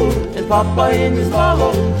moo and Papa in his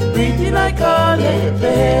wallow, greeting like holly,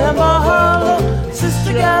 the hair mahalo.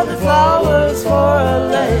 Sister gathered flowers for her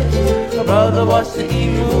lay, her brother watched the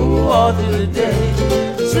emu all through the day.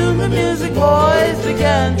 Soon the music boys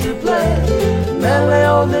began to play,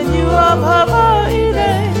 Meleo the new of Hawaii.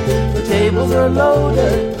 The tables are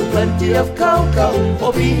loaded, plenty of cocoa,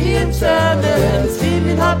 Obi and salmon and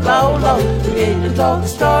steaming hot laulau. We ate and told the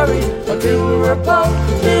stories until we were pumped.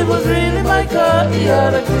 It was really Micah, he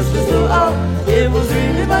had a Christmas throughout. It was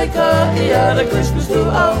really Micah, he had a Christmas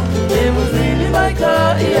throughout. It was really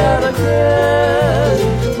Micah, he had a Christmas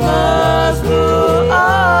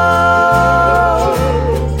throughout.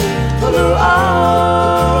 Throughout,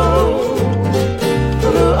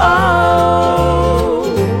 throughout,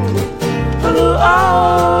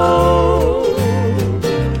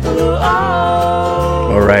 throughout.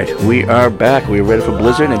 All right, we are back. We're ready for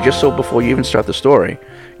Blizzard. And just so before you even start the story,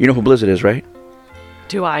 you know who Blizzard is, right?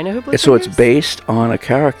 Do I know who Blizzard is? So it's based on a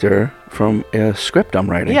character from a script I'm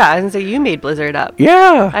writing. Yeah, and so you made Blizzard up.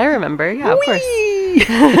 Yeah. I remember. Yeah, of course.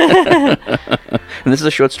 And this is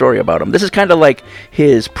a short story about him. This is kind of like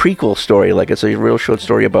his prequel story. Like, it's a real short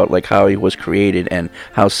story about like how he was created and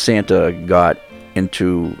how Santa got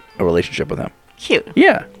into a relationship with him. Cute.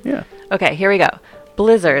 Yeah, yeah. Okay, here we go.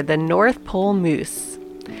 Blizzard, the North Pole Moose.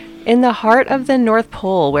 In the heart of the North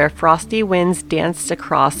Pole, where frosty winds danced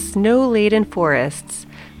across snow-laden forests,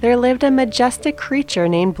 there lived a majestic creature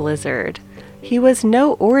named Blizzard. He was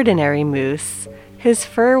no ordinary moose. His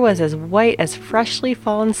fur was as white as freshly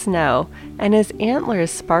fallen snow, and his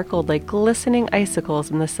antlers sparkled like glistening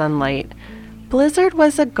icicles in the sunlight. Blizzard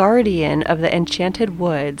was a guardian of the enchanted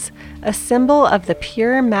woods, a symbol of the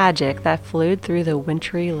pure magic that flowed through the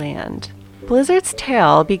wintry land. Blizzard's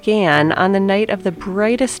tale began on the night of the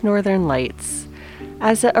brightest northern lights.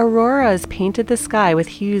 As the auroras painted the sky with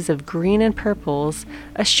hues of green and purples,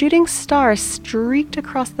 a shooting star streaked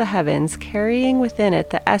across the heavens, carrying within it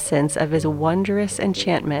the essence of his wondrous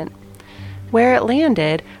enchantment. Where it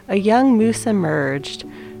landed, a young moose emerged,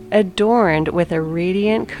 adorned with a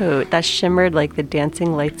radiant coat that shimmered like the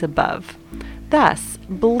dancing lights above. Thus,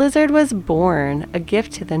 Blizzard was born, a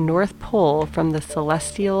gift to the North Pole from the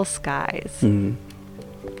celestial skies. Mm.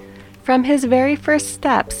 From his very first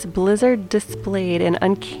steps, Blizzard displayed an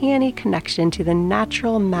uncanny connection to the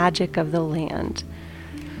natural magic of the land.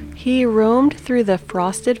 He roamed through the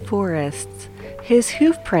frosted forests, his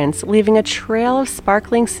hoofprints leaving a trail of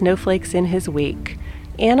sparkling snowflakes in his wake.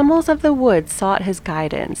 Animals of the woods sought his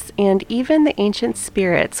guidance, and even the ancient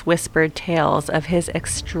spirits whispered tales of his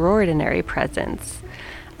extraordinary presence.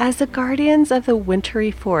 As the guardians of the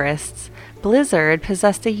wintry forests, Blizzard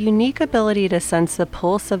possessed a unique ability to sense the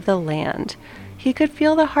pulse of the land. He could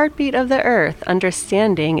feel the heartbeat of the earth,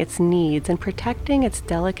 understanding its needs and protecting its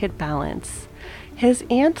delicate balance. His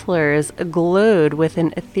antlers glowed with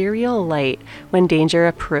an ethereal light when danger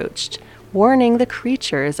approached, warning the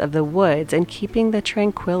creatures of the woods and keeping the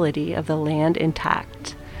tranquility of the land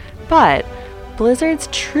intact. But Blizzard's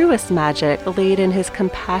truest magic laid in his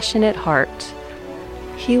compassionate heart.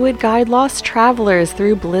 He would guide lost travelers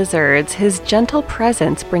through blizzards, his gentle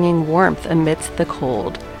presence bringing warmth amidst the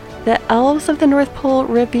cold. The elves of the North Pole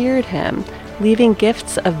revered him, leaving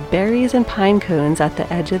gifts of berries and pine cones at the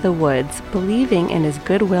edge of the woods, believing in his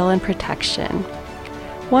goodwill and protection.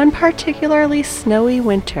 One particularly snowy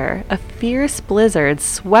winter, a fierce blizzard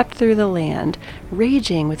swept through the land,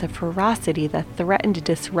 raging with a ferocity that threatened to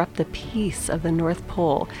disrupt the peace of the North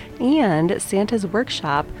Pole and Santa's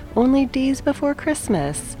workshop only days before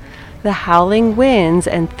Christmas. The howling winds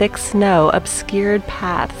and thick snow obscured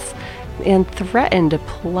paths and threatened to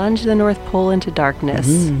plunge the North Pole into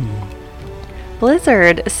darkness.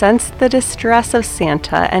 Blizzard sensed the distress of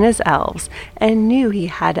Santa and his elves and knew he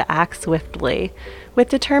had to act swiftly. With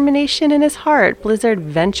determination in his heart, Blizzard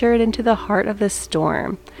ventured into the heart of the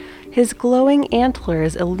storm. His glowing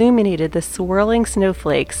antlers illuminated the swirling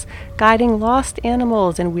snowflakes, guiding lost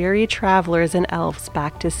animals and weary travelers and elves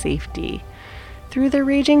back to safety. Through the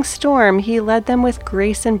raging storm, he led them with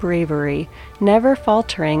grace and bravery, never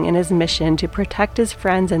faltering in his mission to protect his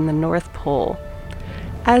friends in the North Pole.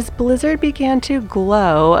 As Blizzard began to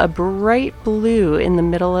glow a bright blue in the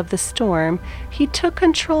middle of the storm, he took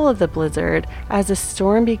control of the blizzard as the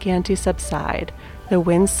storm began to subside. The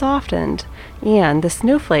wind softened, and the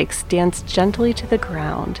snowflakes danced gently to the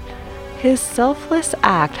ground. His selfless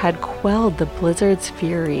act had quelled the blizzard's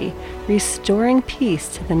fury, restoring peace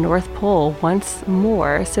to the North Pole once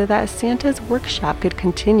more so that Santa's workshop could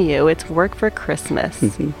continue its work for Christmas.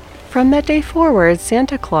 From that day forward,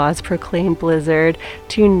 Santa Claus proclaimed Blizzard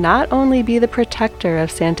to not only be the protector of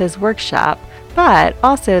Santa's workshop, but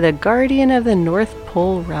also the guardian of the North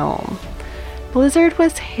Pole realm. Blizzard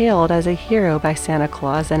was hailed as a hero by Santa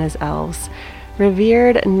Claus and his elves,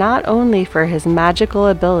 revered not only for his magical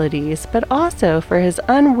abilities, but also for his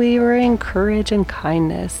unwavering courage and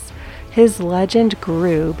kindness. His legend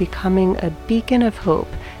grew, becoming a beacon of hope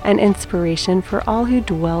and inspiration for all who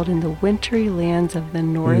dwelled in the wintry lands of the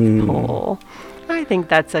North Pole. I think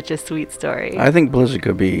that's such a sweet story. I think Blizzard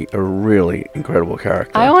could be a really incredible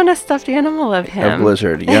character. I want a stuffed animal of him. Of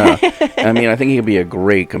Blizzard, yeah. I mean, I think he could be a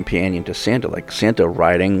great companion to Santa, like Santa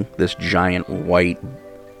riding this giant white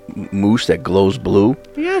moose that glows blue.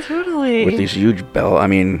 Yeah, totally. With these huge bell. I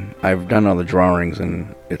mean, I've done all the drawings,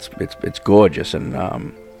 and it's gorgeous, and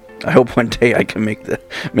I hope one day I can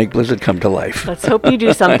make Blizzard come to life. Let's hope you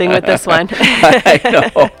do something with this one. I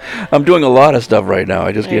know. I'm doing a lot of stuff right now.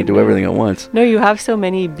 I just can't do everything at once. No, you have so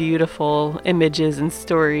many beautiful images and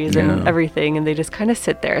stories and everything, and they just kind of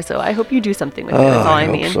sit there. So I hope you do something with it. That's all I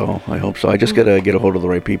mean. I hope so. I just got to get a hold of the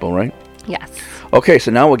right people, right? Yes. Okay,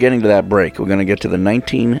 so now we're getting to that break. We're going to get to the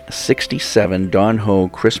 1967 Don Ho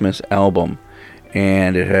Christmas album.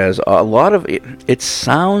 And it has a lot of... It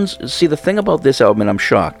sounds... See, the thing about this album, and I'm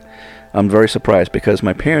shocked. I'm very surprised because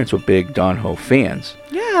my parents were big Don Ho fans.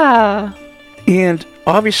 Yeah. And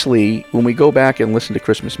obviously, when we go back and listen to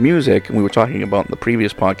Christmas music, and we were talking about in the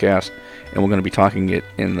previous podcast, and we're going to be talking it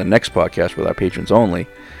in the next podcast with our patrons only,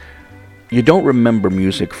 you don't remember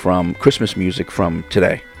Christmas music from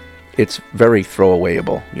today. It's very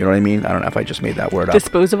throwawayable. You know what I mean? I don't know if I just made that word up.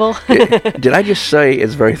 Disposable? Did I just say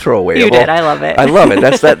it's very throwawayable? You did. I love it. I love it.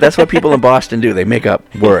 That's what people in Boston do. They make up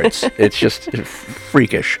words. It's just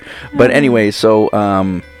freakish. But anyway, so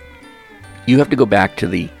you have to go back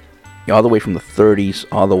to all the way from the 30s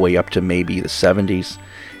all the way up to maybe the 70s.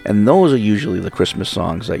 And those are usually the Christmas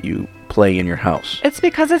songs that you play in your house. It's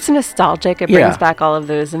because it's nostalgic. It brings back all of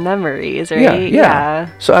those memories, right? Yeah.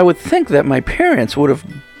 So I would think that my parents would have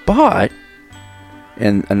bought,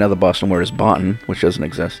 and another Boston word is boughten, which doesn't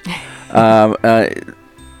exist, the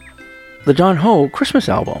Don Ho Christmas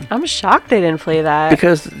album. I'm shocked they didn't play that.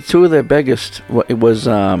 Because two of their biggest, it was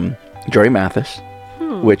Jerry Mathis,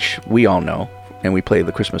 which we all know, and we play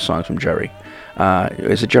the Christmas songs from Jerry.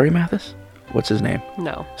 Is it Jerry Mathis? What's his name?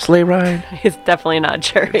 No. Sleigh Ride? It's definitely not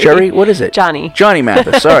Jerry. Jerry? What is it? Johnny. Johnny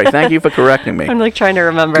Mathis. Sorry. Thank you for correcting me. I'm like trying to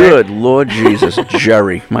remember. Good Lord Jesus.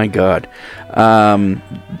 Jerry. My God.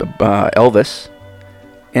 Elvis.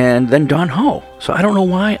 And then Don Ho. So I don't know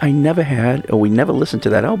why we never listened to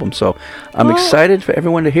that album. So I'm excited for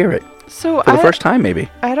everyone to hear it. So for the first time, maybe.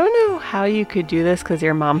 I don't know how you could do this because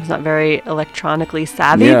your mom's not very electronically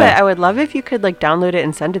savvy, but I would love if you could download it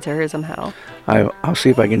and send it to her somehow. I'll see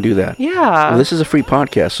if I can do that. Yeah. Well, this is a free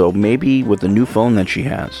podcast, so maybe with the new phone that she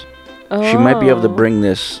has, she might be able to bring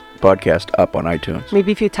this podcast up on iTunes.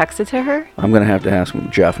 Maybe if you text it to her? I'm going to have to ask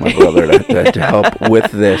Jeff, my brother, to help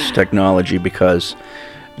with this technology because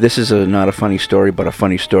this is not a funny story, but a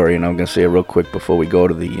funny story, and I'm going to say it real quick before we go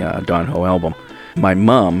to the Don Ho album. My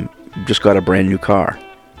mom just got a brand new car.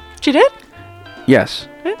 She did? Yes.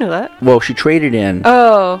 I didn't know that. Well, she traded in.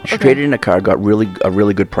 She traded in a car, got a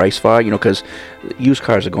really good price for it, because used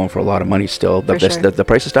cars are going for a lot of money still. The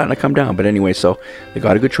price is starting to come down. But anyway, so they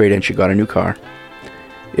got a good trade in. She got a new car.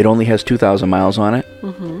 It only has 2,000 miles on it.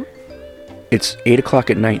 Mm-hmm. It's 8 o'clock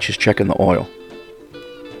at night. She's checking the oil.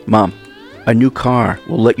 Mom, a new car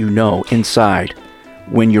will let you know inside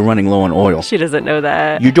when you're running low on oil. She doesn't know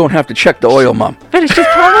that. You don't have to check the oil, Mom. But she's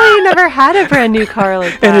probably never had a brand new car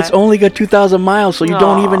like that. And it's only got 2,000 miles, so you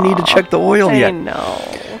don't even need to check the oil yet. I know.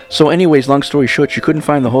 So anyways, long story short, she couldn't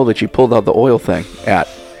find the hole that she pulled out the oil thing at.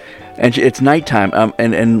 And it's nighttime,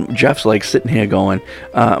 and Jeff's sitting here going,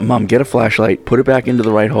 Mom, get a flashlight, put it back into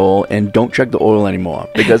the right hole, and don't check the oil anymore,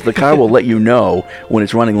 because the car will let you know when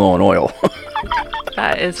it's running low on oil.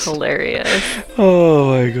 That is hilarious.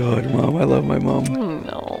 Oh my God, Mom, I love my mom.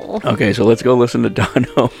 No. Okay, so let's go listen to Don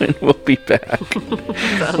Ho, and we'll be back.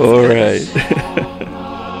 All right.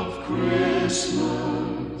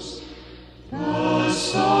 Christmas, the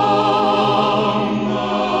song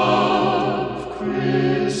of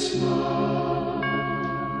Christmas.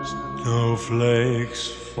 Snowflakes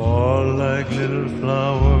fall like little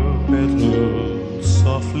flower petals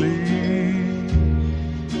softly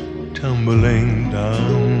tumbling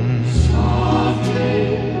down.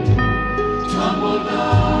 Softly tumble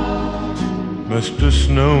down. Mr.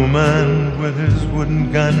 Snowman with his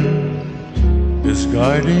wooden gun is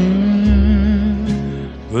guarding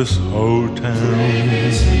this whole town. Brave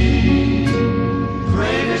is he,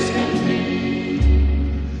 brave as can be.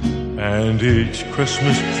 and each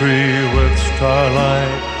Christmas tree with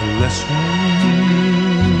starlight glistening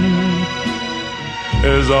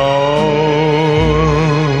is all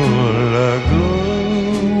aglow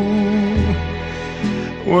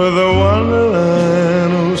with a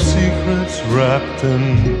wonderland of secrets wrapped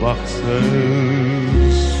in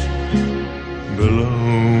boxes below.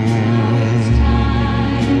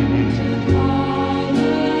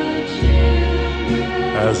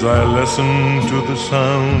 As I listen to the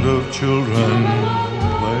sound of children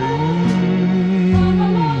playing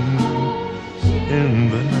in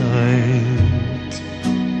the night,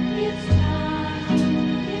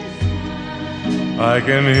 I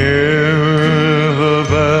can hear the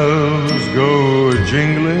bells go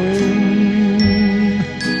jingling,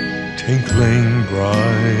 tinkling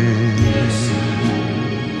bright.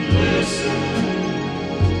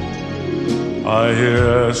 I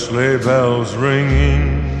hear sleigh bells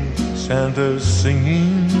ringing, Santa's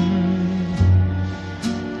singing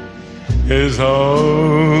his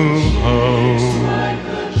ho, ho,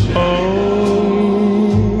 ho.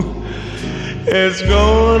 It's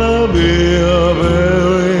gonna be a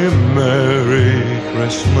very Merry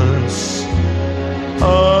Christmas,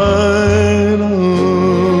 I know.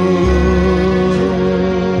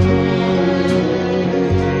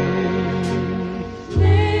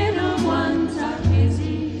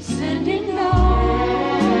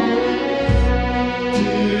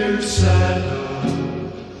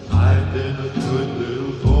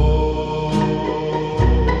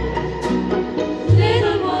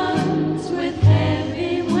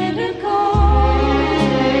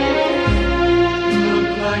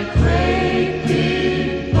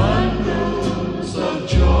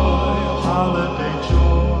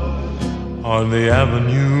 On the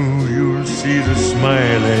avenue you'll see the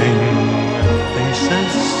smiling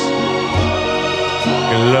faces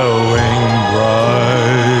glowing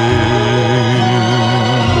bright.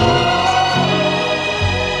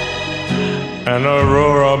 An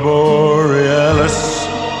aurora borealis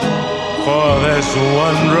for this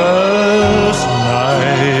wondrous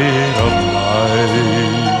night of light.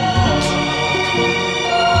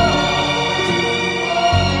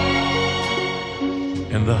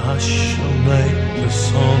 In the hush of night, the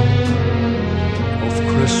song of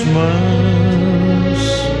Christmas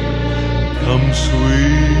comes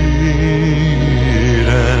sweet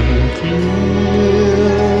and clear.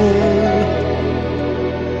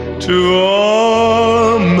 To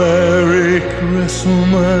all Merry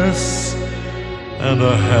Christmas and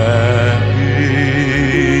a Happy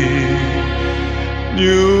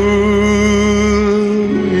New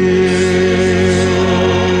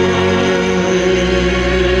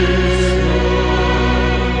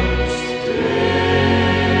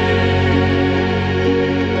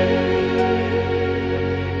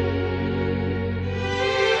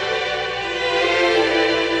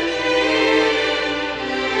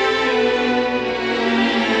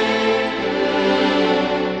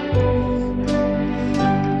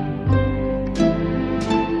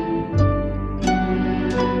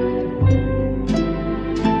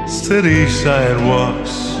city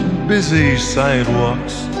sidewalks, busy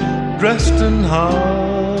sidewalks, dressed in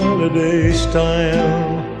holiday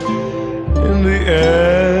style. In the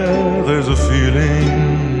air there's a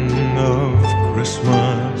feeling of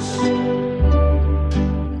Christmas.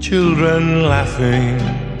 Children laughing,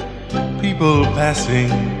 people passing,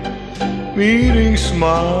 meeting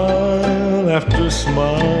smile after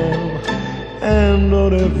smile. And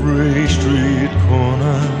on every street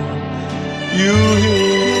corner you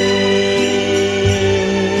hear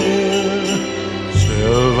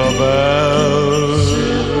silver bells,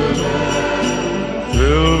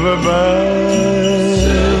 silver bells.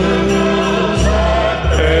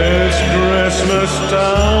 It's Christmas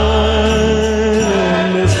time in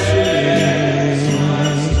the city,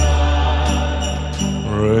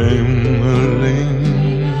 ring-a-ling.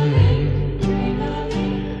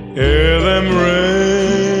 Hear them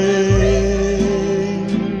ring,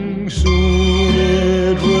 soon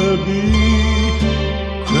it will be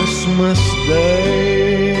Christmas Day.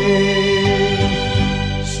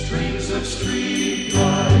 Strings of street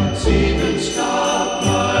lights, even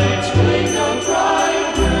stoplights, ring out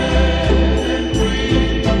bright red and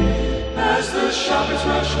green. As the shoppers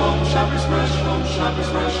rush home, shoppers rush home, shoppers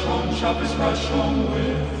rush home, shoppers rush home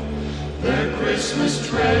with their Christmas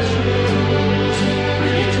treasures,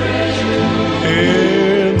 pretty treasures.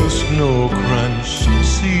 In the snow crunch,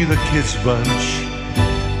 see the kids bunch.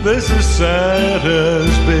 This is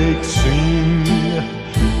Santa's big scene.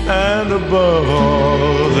 And above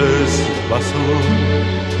all this bustle,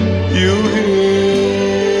 you hear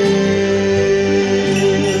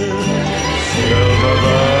silver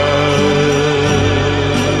bells,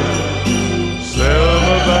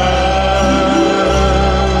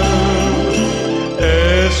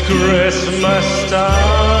 Christmas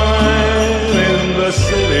time in the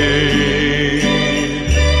city.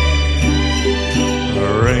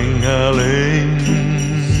 Ring-a-ling,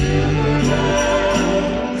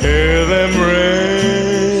 hear them ring.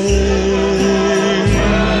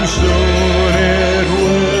 Soon it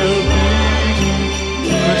will be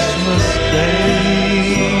Christmas Day.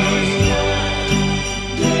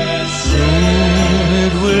 Soon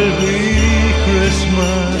it will be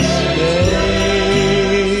Christmas Day.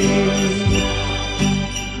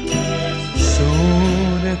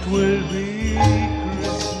 Soon it will be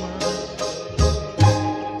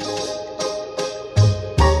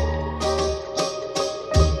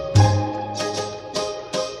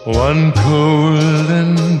one cold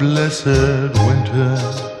and blessed winter,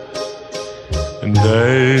 and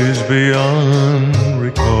days beyond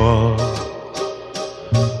recall,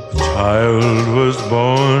 a child was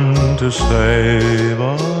born to save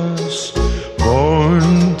us,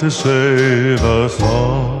 born to save us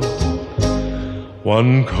all.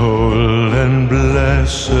 One cold and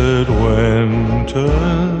blessed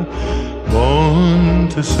winter, born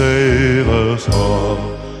to save us all.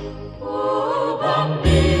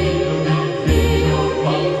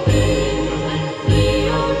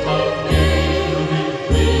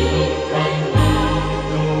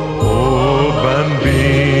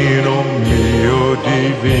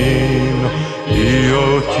 Divino,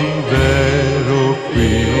 io ti vedo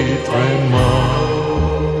qui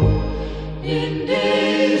tremare. In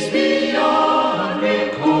days beyond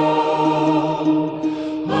recall,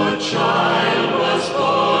 a child was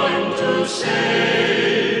born to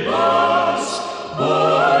save us,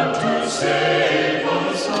 born to save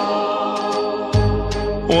us all.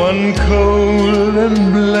 One cold and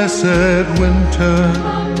blessed winter,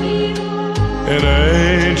 in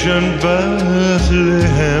ancient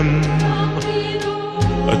Bethlehem,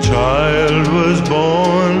 a child was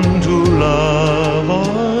born to love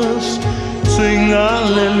us. Sing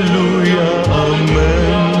hallelujah,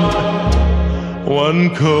 amen. One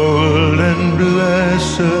cold and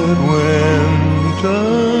blessed winter,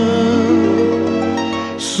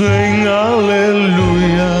 sing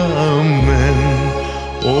hallelujah, amen.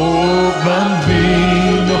 Oh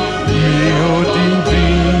bambino mio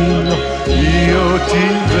divino, io ti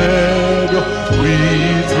vedo qui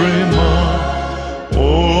tremare.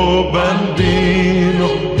 Oh bambino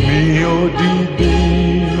mio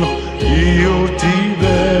divino, io ti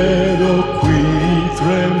vedo qui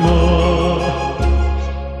tremare.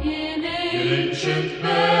 In ancient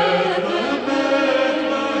Bethlehem,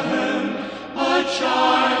 a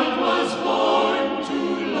child was born to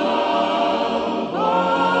love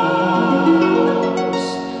us.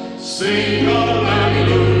 Sing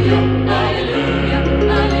hallelujah.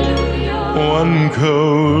 One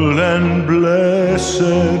cold and blessed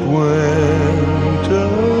winter,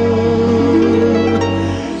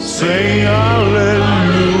 sing hallelujah,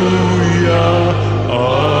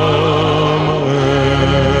 amen.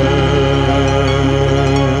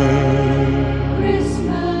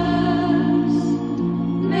 Christmas,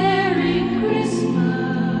 Merry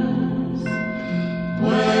Christmas,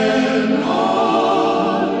 when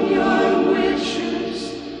all your wishes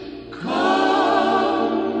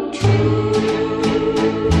come true.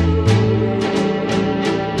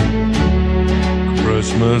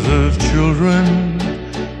 Christmas of children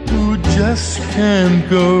who just can't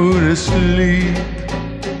go to sleep.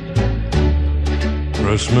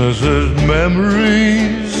 Christmas is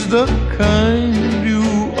memories, the kind you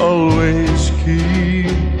always keep.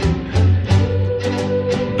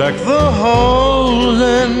 Deck the halls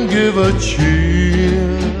and give a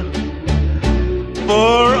cheer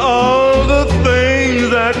for all the things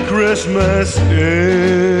that Christmas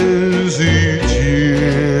is each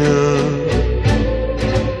year.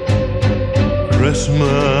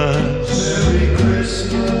 Christmas, Merry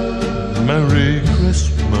Christmas, Merry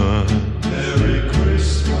Christmas, Merry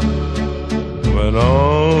Christmas, when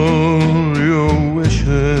all your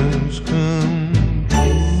wishes come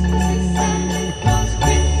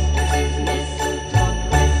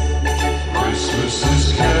Christmas is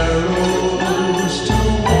carols to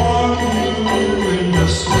warm you in the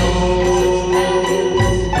snow.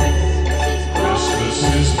 Christmas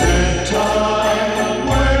is bedtime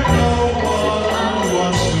where no one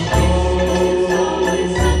wants to go.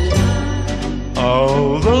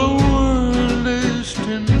 all the world is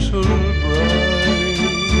tinsel bright.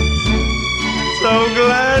 So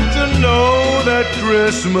glad to know that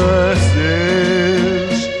Christmas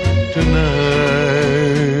is tonight.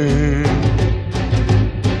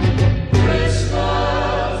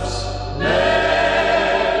 Christmas,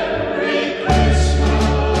 Merry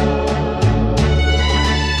Christmas.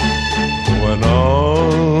 When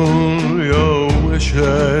all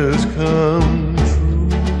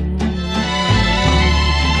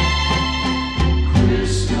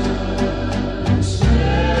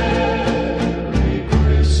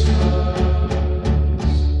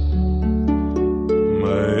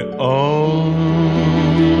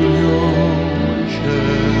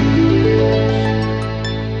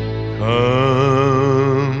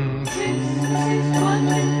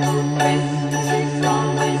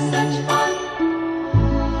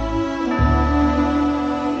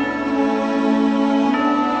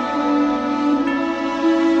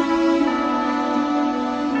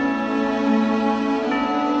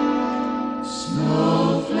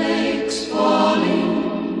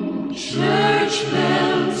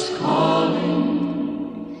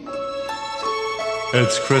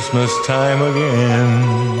It's Christmas time again.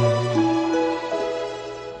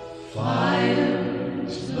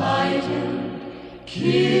 Fires lighted,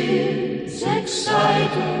 kids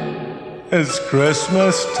excited. It's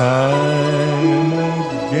Christmas time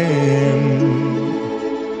again.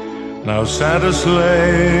 Now Santa's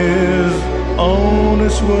sleigh is on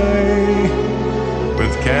its way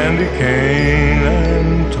with candy cane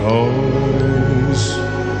and toys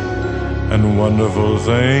and wonderful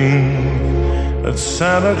things that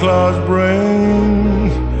Santa Claus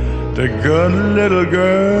brings to good little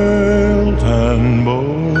girls and boys.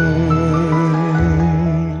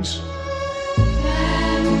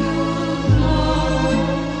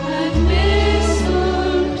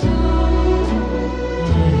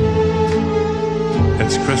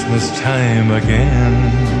 It's Christmas time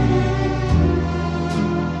again.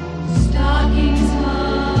 Stockings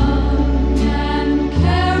hung and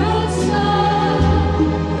carols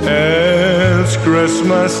sung. It's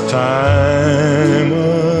Christmas time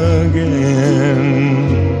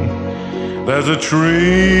again. There's a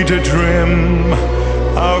tree to trim,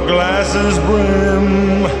 our glasses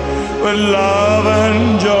brim with love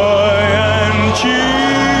and joy and cheer.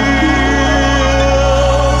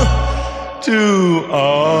 To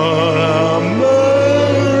all a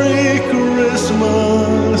Merry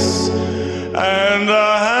Christmas and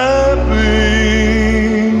a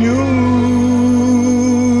Happy New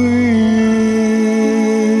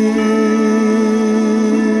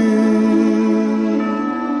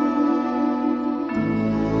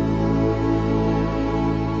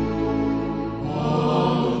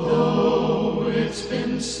Although it's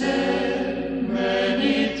been said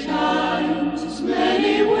many times,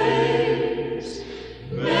 many ways,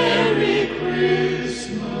 Merry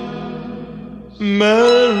Christmas.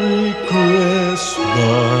 Merry Christmas.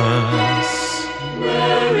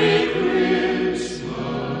 Merry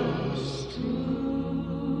Christmas to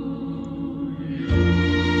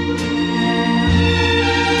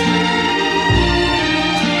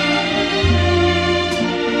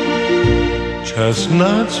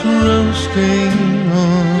Chestnuts roasting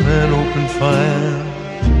on an open fire,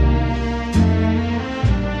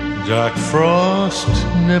 Jack Frost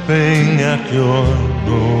nipping at your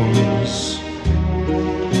nose,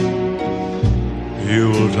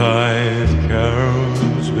 Yuletide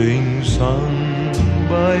carols being sung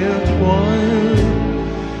by a choir,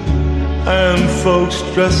 and folks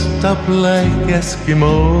dressed up like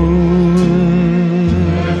Eskimos.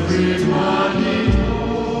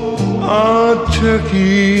 A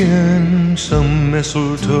turkey and some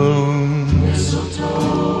mistletoe,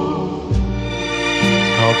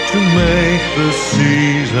 help to make the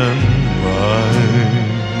season bright.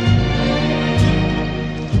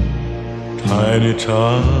 Tiny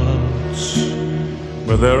tots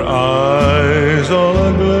with their eyes all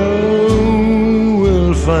aglow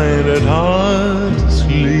will find it hard to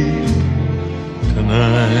sleep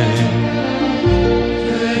tonight.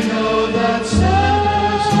 They know that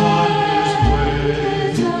Santa's on his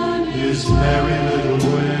way, his merry little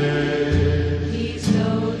way. He's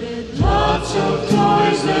loaded lots of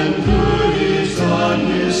toys and goodies on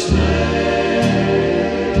his sleigh.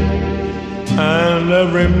 And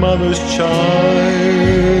every mother's child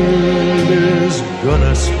is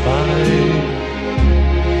gonna spy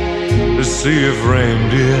to see if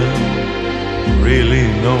reindeer really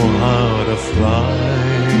know how to fly.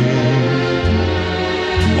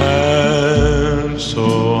 And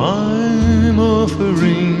so I'm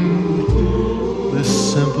offering this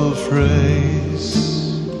simple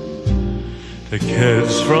phrase to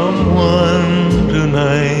kids from 1 to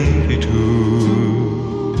 92.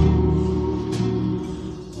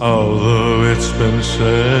 Although it's been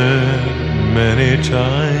said many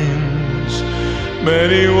times,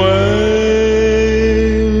 many ways,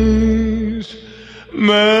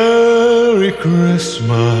 Merry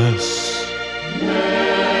Christmas.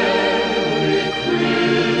 Merry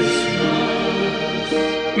Christmas.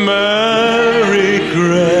 Merry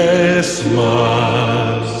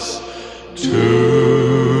Christmas to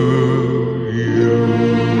you.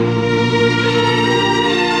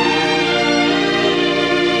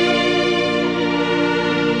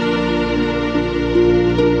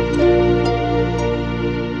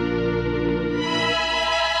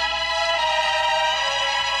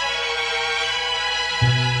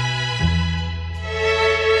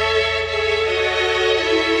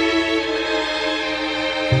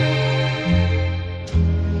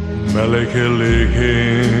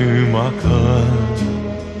 Melikilikimaka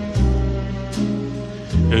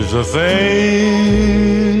is a thing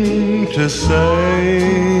to say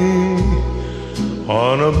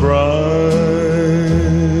on a bright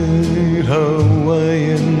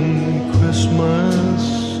Hawaiian Christmas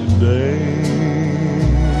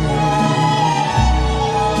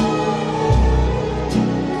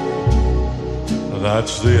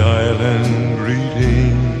That's the island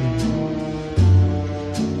greeting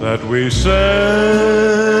that we send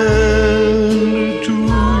to you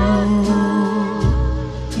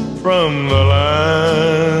from the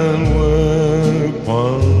land where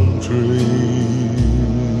palm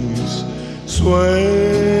trees sway.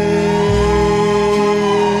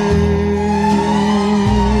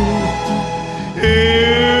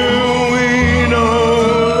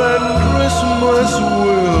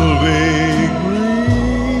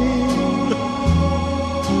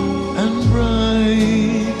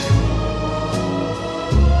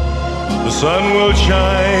 Sun will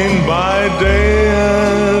shine by day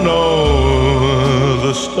and all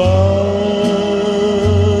the stars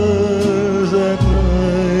at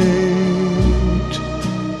night.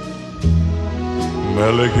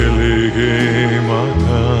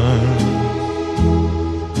 Melikilikimaka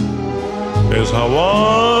is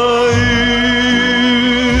Hawaii's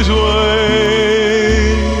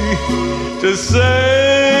way to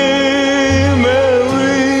say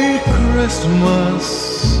Merry Christmas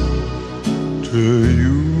to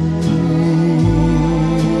you.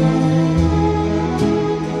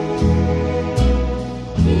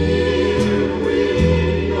 Here we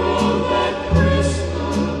know that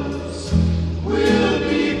Christmas will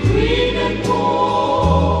be green and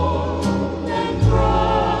warm and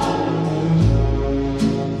bright.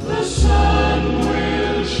 The sun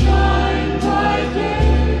will shine by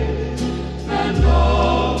day and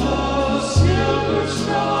all the silver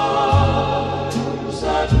stars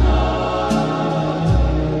at night.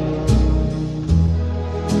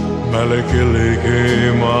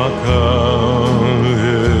 Melikilikimaka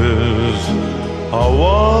is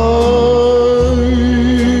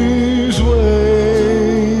Hawaii's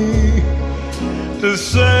way to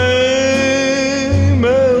say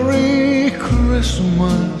Merry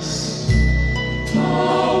Christmas. A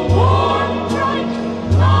warm, bright,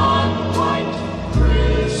 non-white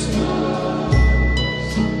Christmas.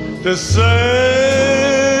 To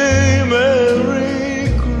say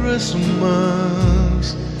Merry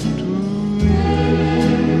Christmas to you.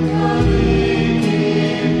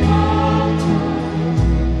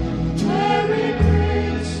 Merry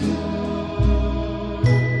Christmas.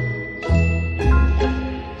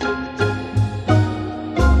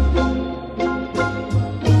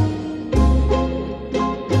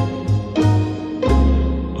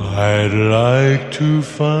 I'd like to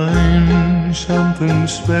find something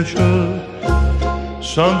special,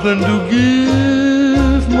 something to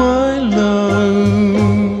give my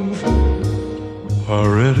love,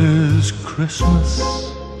 for it is Christmas,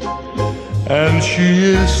 and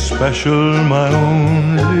she is special, my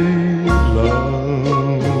only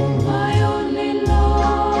love. My only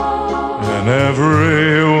love. In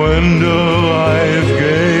every window I've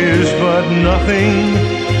gazed, but nothing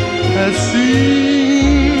has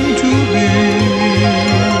seemed to be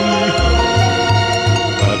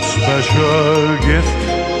that special gift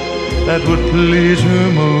that would please her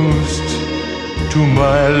most to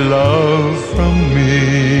my love from me.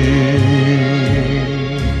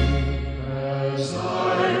 As I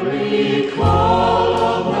recall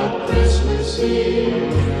of that Christmas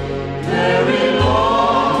Eve, very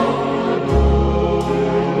long ago,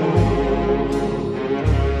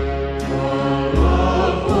 our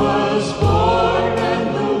love was born and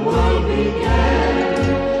the world began.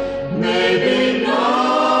 Maybe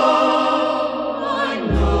now I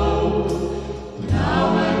know, now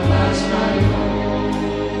at last I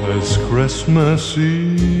know. It's Christmas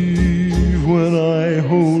Eve when I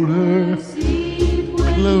hold her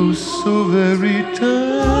close so very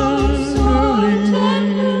tenderly.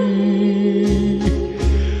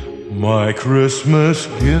 My Christmas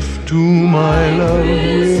gift to my love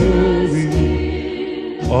will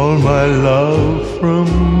be all my love from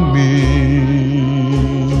me.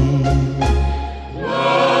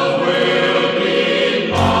 Love will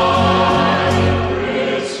be my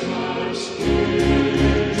Christmas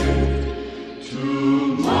gift to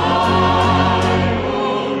my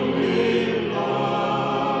only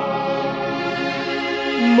love.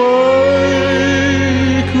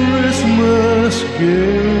 My Christmas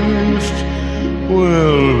gift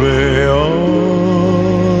will be all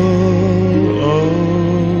of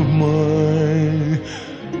my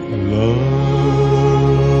love.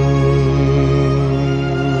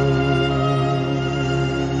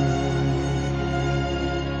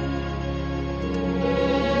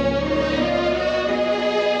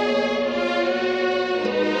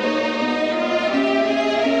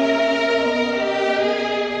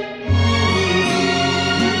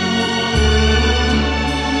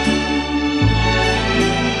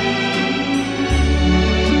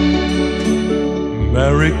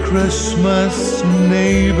 Christmas,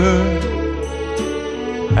 neighbor.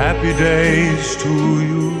 Happy days to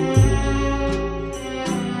you.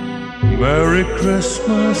 Merry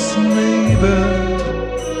Christmas, neighbor.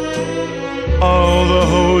 All the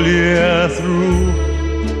whole year through.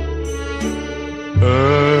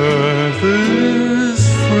 Earth is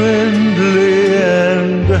friendly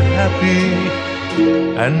and happy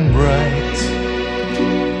and bright.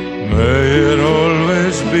 May it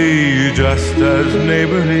always be just as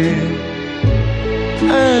neighborly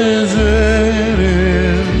as it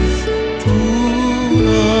is tonight.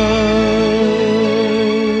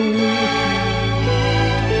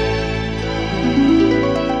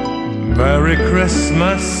 Merry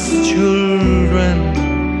Christmas, children.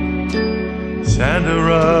 Santa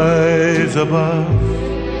rides above.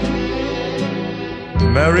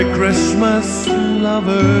 Merry Christmas,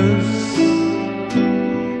 lovers.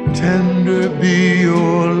 Tender be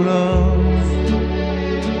your love.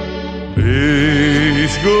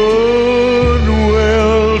 Peace, goodwill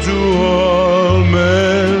to all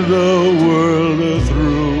men the world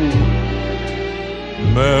through.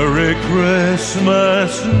 Merry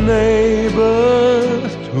Christmas, neighbor,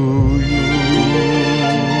 to you.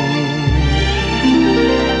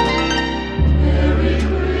 Merry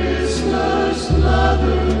Christmas,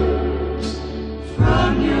 lovers,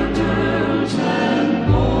 from your girls and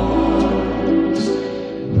boys.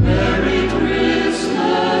 Merry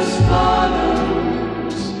Christmas,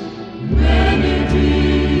 fathers, many be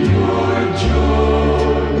your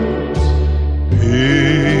joys.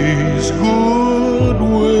 Peace,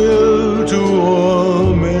 goodwill to all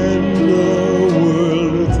men the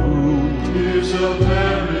world through. Here's a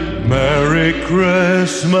Merry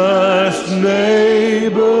Christmas, neighbors,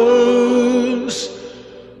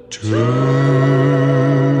 to you.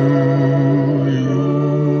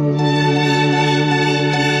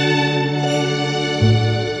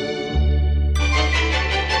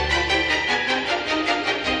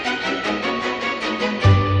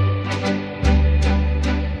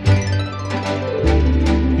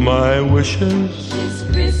 My wishes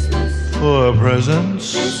for presents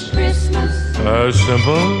as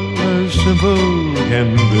simple can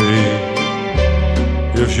be.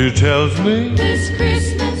 If she tells me This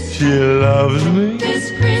Christmas, she loves me,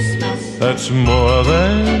 this Christmas, that's more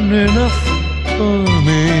than enough for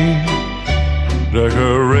me.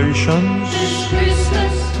 Decorations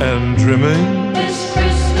Christmas, and trimming this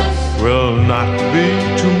Christmas, will not be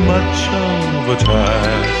too much of a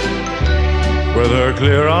task. With her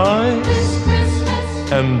clear eyes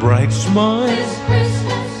and bright smile,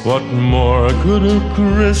 what more could a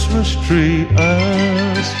Christmas tree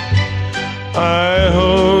ask? I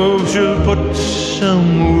hope she'll put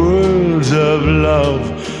some words of love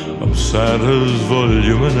up Santa's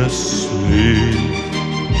voluminous sleeve.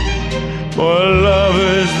 For love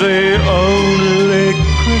is the only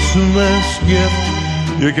Christmas gift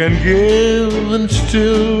you can give and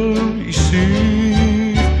still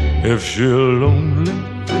receive. If she'll only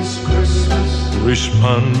this Christmas,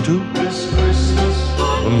 respond to this Christmas,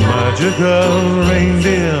 the magic of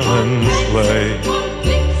reindeer and sleigh,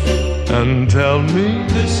 and tell me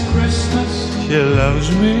this Christmas, she loves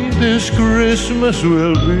me, this Christmas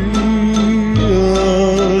will be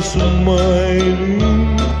a smiling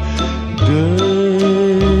day.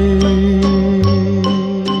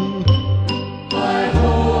 I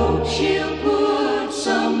hope she'll put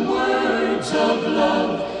some words of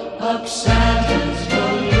love up Santa's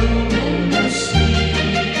voluminous sleeve.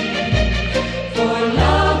 For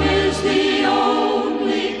love is the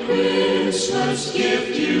only Christmas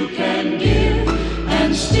gift you can give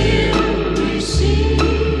and still receive.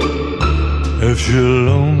 If she'll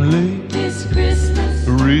only this Christmas,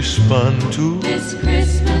 respond to this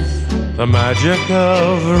Christmas, the magic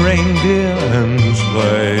of reindeer and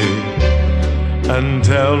sleigh, and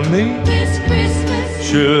tell me this Christmas,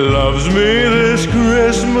 she loves me, this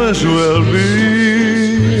Christmas will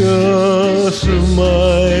be a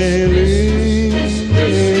smiling day.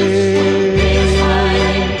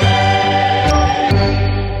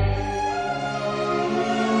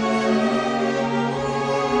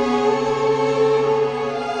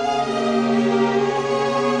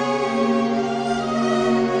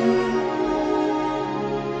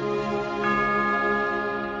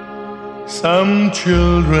 Some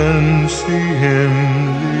children see him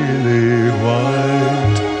lily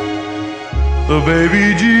white, the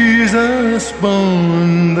baby Jesus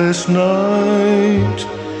born this night.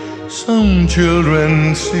 Some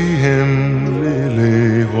children see him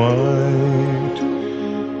lily white,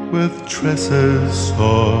 with tresses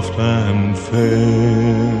soft and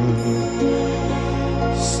fair.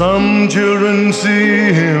 Some children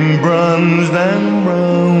see him bronzed and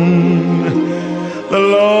brown, the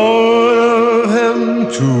Lord of heaven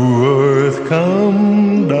to earth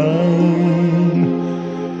come down.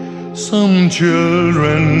 Some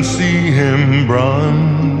children see him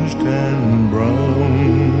bronzed and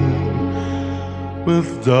brown,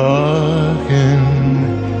 with dark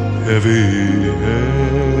and heavy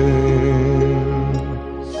hair.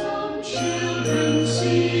 Some children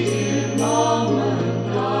see him all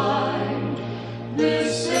unblind,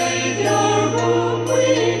 this Savior whom we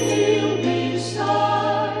kneel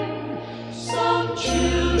beside. Some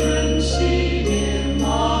children see him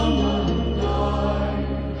all unblind,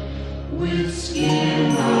 with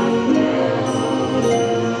skin of brown.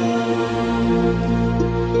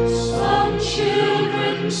 Some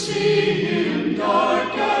children see him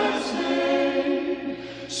dark as day,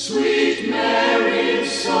 sweet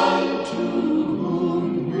Mary's Son, to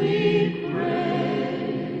whom we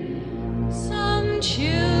pray. Some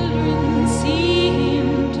children see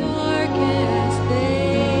him dark as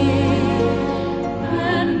day,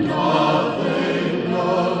 And God they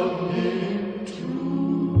love him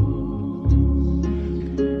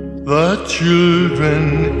The children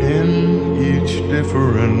in each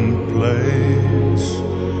different place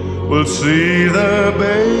will see their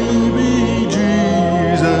baby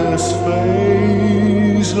Jesus'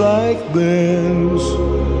 face like theirs,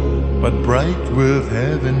 but bright with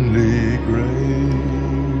heavenly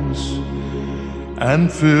grace and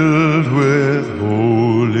filled with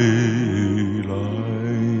holy light.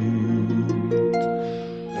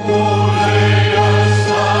 Oh, lay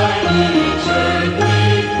aside each earthly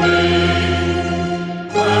thing,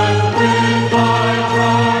 and with thy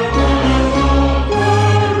brightness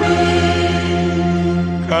offering,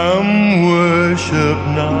 Come worship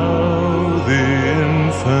now the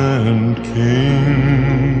infant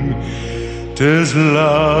King. 'Tis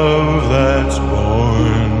love that's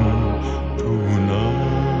born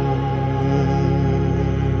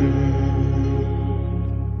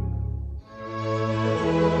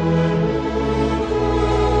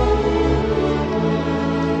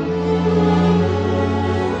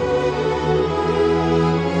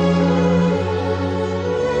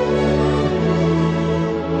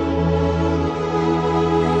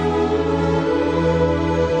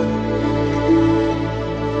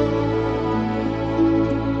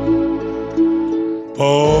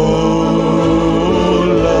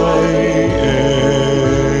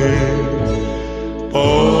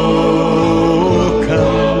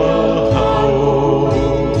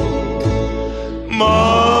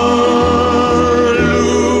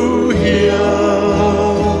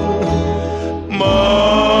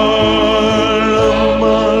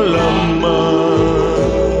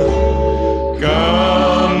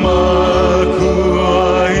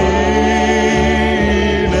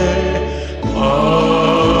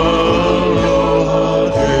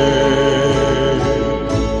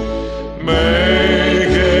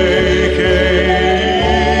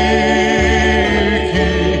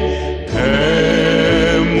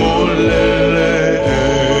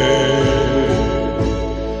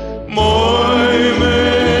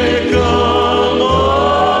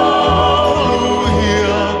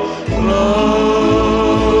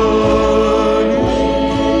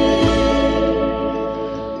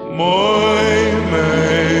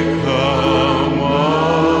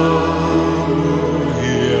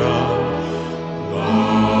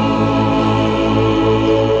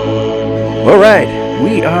All right,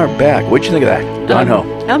 we are back. What'd you think of that? Don Ho.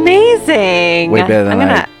 Amazing. Way better than I'm going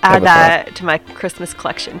I to add ever that to my Christmas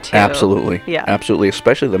collection too. Absolutely. Yeah. Absolutely.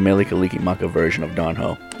 Especially the Mele Kalikimaka version of Don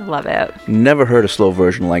Ho. Love it. Never heard a slow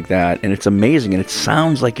version like that. And it's amazing. And it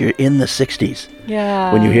sounds like you're in the 60s.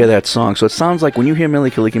 Yeah. When you hear that song. So it sounds like when you hear Mele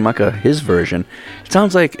Kalikimaka, his version, it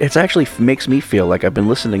sounds like it actually makes me feel like I've been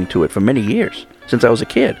listening to it for many years. Since I was a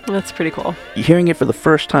kid. That's pretty cool. Hearing it for the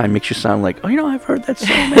first time makes you sound like, oh, you know, I've heard that so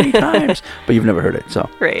many times. But you've never heard it. So.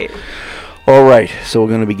 Great. All right. So we're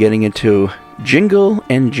going to be getting into Jingle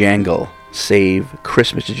and Jangle Save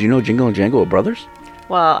Christmas. Did you know Jingle and Jangle are brothers?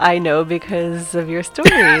 Well, I know because of your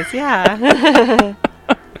stories. Yeah.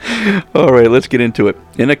 All right, let's get into it.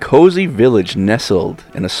 In a cozy village nestled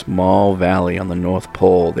in a small valley on the North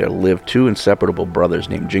Pole, there lived two inseparable brothers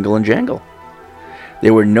named Jingle and Jangle. They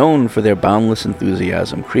were known for their boundless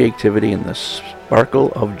enthusiasm, creativity, and the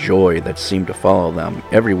sparkle of joy that seemed to follow them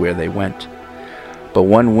everywhere they went. But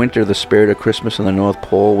one winter, the spirit of Christmas on the North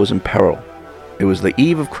Pole was in peril. It was the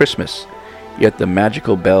eve of Christmas, yet the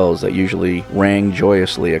magical bells that usually rang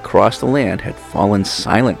joyously across the land had fallen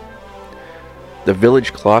silent. The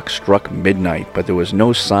village clock struck midnight, but there was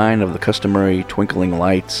no sign of the customary twinkling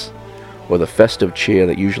lights or the festive cheer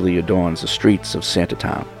that usually adorns the streets of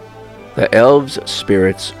Santatown. The elves'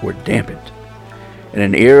 spirits were dampened, and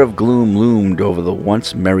an air of gloom loomed over the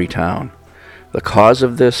once merry town. The cause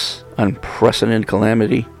of this unprecedented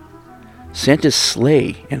calamity? Santa's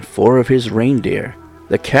sleigh and 4 of his reindeer,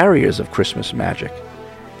 the carriers of Christmas magic,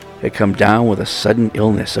 had come down with a sudden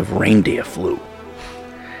illness of reindeer flu,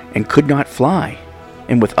 and could not fly,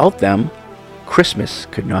 and without them, Christmas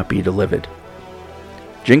could not be delivered.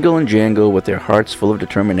 Jingle and Jangle, with their hearts full of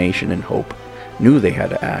determination and hope, knew they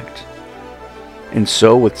had to act, and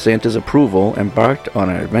so, with Santa's approval, embarked on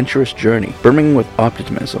an adventurous journey, brimming with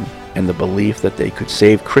optimism and the belief that they could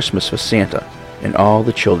save Christmas for Santa and all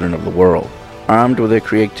the children of the world. Armed with their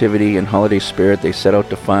creativity and holiday spirit, they set out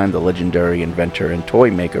to find the legendary inventor and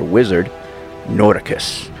toy maker wizard,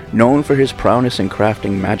 Nordicus, known for his prowess in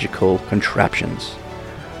crafting magical contraptions.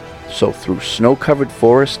 So through snow-covered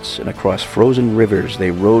forests and across frozen rivers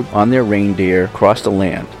they rode on their reindeer across the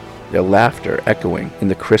land, their laughter echoing in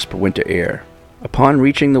the crisp winter air. Upon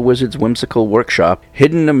reaching the wizard's whimsical workshop,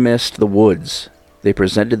 hidden amidst the woods, they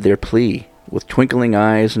presented their plea. With twinkling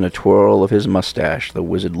eyes and a twirl of his mustache, the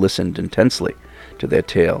wizard listened intensely to their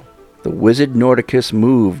tale. The wizard Nordicus,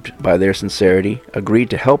 moved by their sincerity, agreed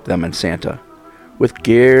to help them and Santa. With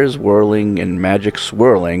gears whirling and magic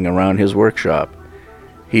swirling around his workshop,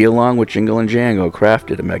 he, along with Jingle and Jangle,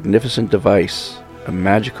 crafted a magnificent device, a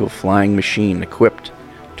magical flying machine equipped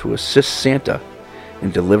to assist Santa in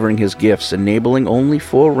delivering his gifts, enabling only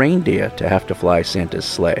 4 reindeer to have to fly Santa's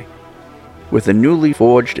sleigh. With the newly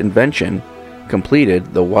forged invention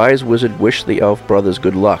completed, the wise wizard wished the elf brothers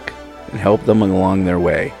good luck and helped them along their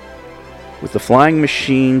way. With the flying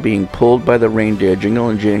machine being pulled by the reindeer, Jingle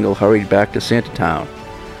and Jangle hurried back to Santatown,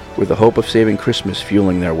 with the hope of saving Christmas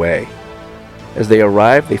fueling their way. As they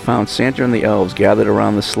arrived, they found Santa and the elves gathered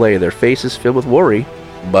around the sleigh, their faces filled with worry,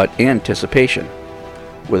 but anticipation.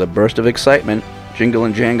 With a burst of excitement, Jingle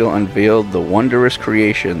and Jangle unveiled the wondrous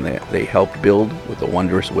creation that they helped build with the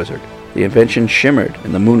wondrous wizard. The invention shimmered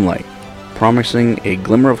in the moonlight, promising a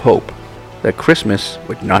glimmer of hope that Christmas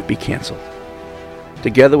would not be canceled.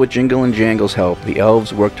 Together with Jingle and Jangle's help, the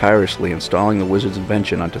elves worked tirelessly installing the wizard's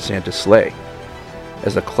invention onto Santa's sleigh.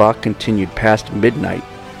 As the clock continued past midnight,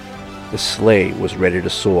 the sleigh was ready to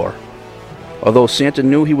soar. Although Santa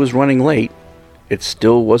knew he was running late, it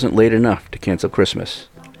still wasn't late enough to cancel Christmas.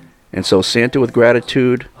 And so Santa, with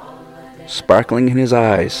gratitude sparkling in his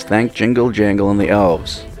eyes, thanked Jingle, Jangle, and the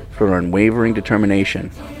elves for their unwavering determination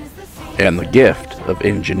and the gift of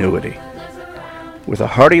ingenuity. With a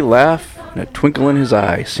hearty laugh and a twinkle in his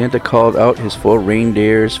eye, Santa called out his 4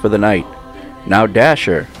 reindeers for the night. Now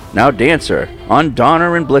Dasher, now Dancer, on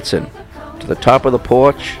Donner and Blitzen, to the top of the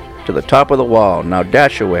porch, to the top of the wall, now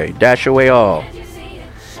dash away all.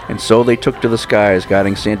 And so they took to the skies,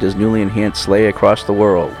 guiding Santa's newly enhanced sleigh across the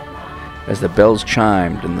world. As the bells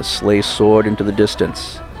chimed and the sleigh soared into the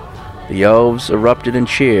distance, the elves erupted in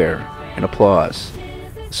cheer and applause.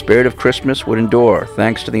 The spirit of Christmas would endure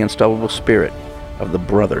thanks to the unstoppable spirit of the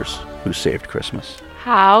brothers who saved Christmas.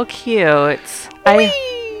 How cute.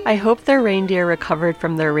 I hope their reindeer recovered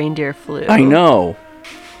from their reindeer flu. I know.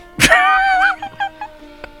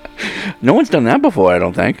 No one's done that before, I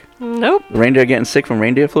don't think. Nope. Reindeer getting sick from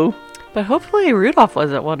reindeer flu? But hopefully Rudolph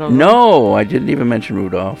wasn't one of them. No, I didn't even mention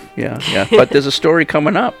Rudolph. Yeah. But there's a story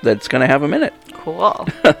coming up that's going to have him in it. Cool.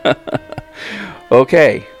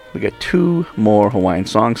 Okay, we got 2 more Hawaiian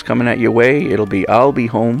songs coming at your way. It'll be I'll Be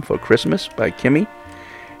Home for Christmas by Kimmy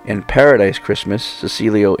and Paradise Christmas,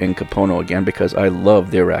 Cecilio and Capono again, because I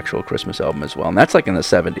love their actual Christmas album as well. And that's like in the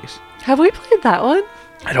 70s. Have we played that one?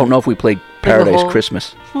 I don't know if we played Paradise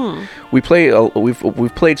Christmas. We play.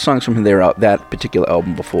 We've played songs from that particular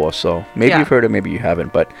album before, so maybe you've heard it, maybe you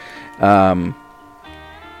haven't. But I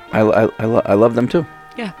love them too.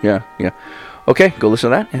 Yeah. Okay, go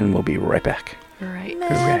listen to that, and we'll be right back. All right.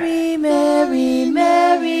 Merry, merry,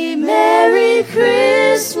 merry, merry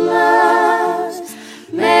Christmas.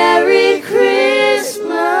 Merry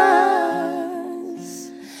Christmas,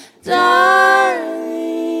 darling.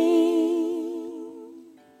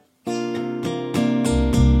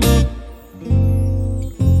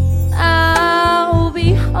 I'll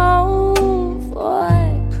be home for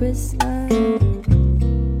Christmas.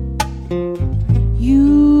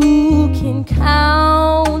 You can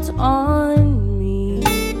count on me.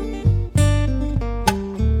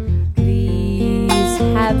 Please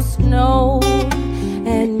have snow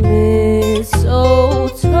and mistletoe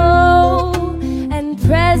and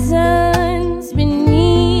presents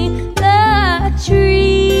beneath the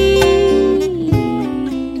tree.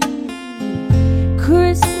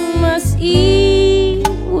 Christmas Eve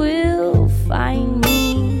will find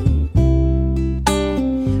me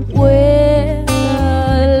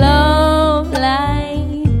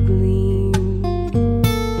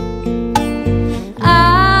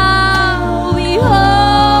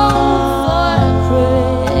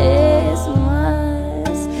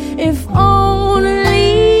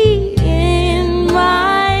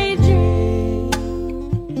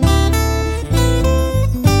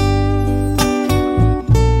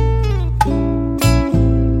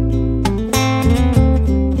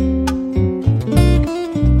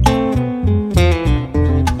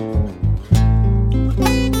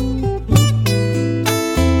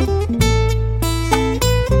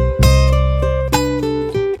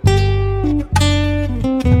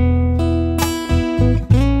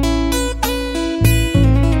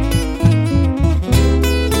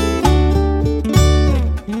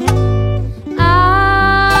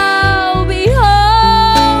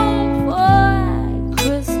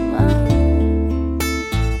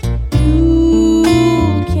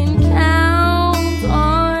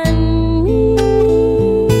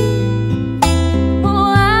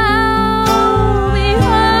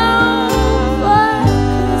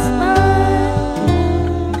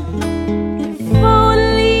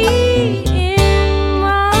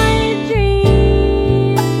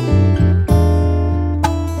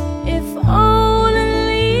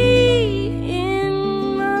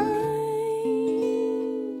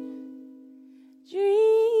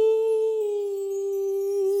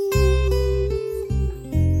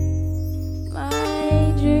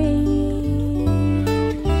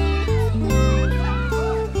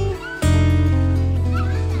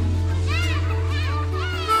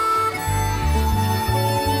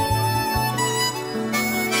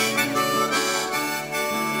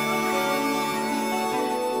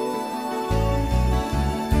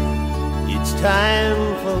time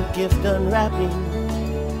for gift unwrapping,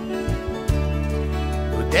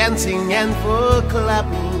 for dancing and for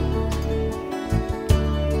clapping.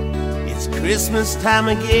 It's Christmas time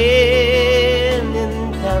again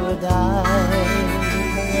in paradise.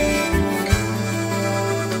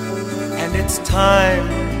 And it's time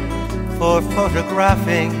for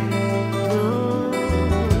photographing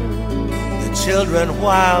the children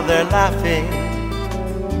while they're laughing,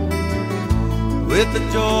 with the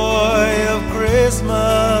joy of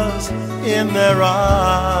Christmas in their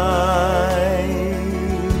eyes.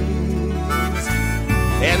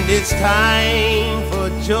 And it's time for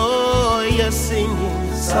joyous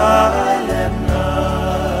singing, Silent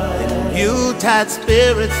night, Yuletide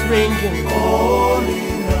spirits ringing, holy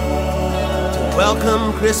night, to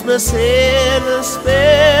welcome Christmas in a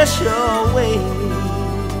special way.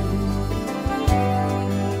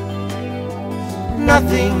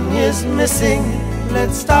 Nothing is missing,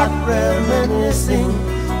 let's start reminiscing,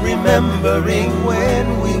 remembering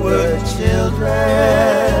when we were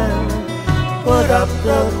children. Put up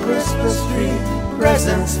the Christmas tree,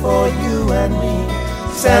 presents for you and me,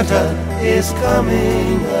 Santa is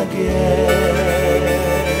coming again.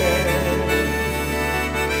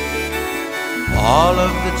 All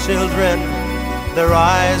of the children, their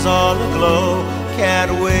eyes all aglow,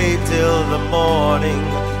 can't wait till the morning,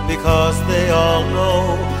 because they all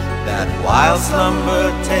know that while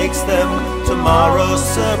slumber takes them, tomorrow's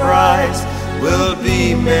surprise will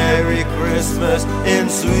be Merry Christmas in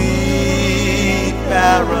sweet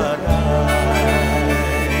paradise.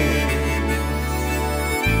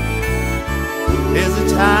 There's a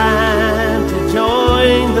time to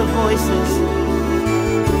join the voices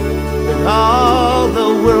when all the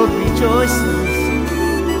world rejoices,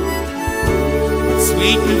 with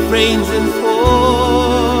sweet refrains and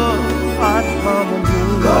four-part harmony.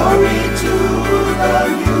 Glory to the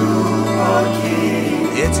newborn King.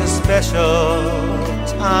 It's a special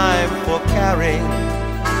time for caring,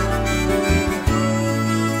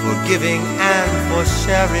 for giving and for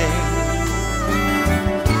sharing.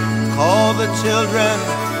 Call the children,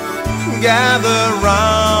 gather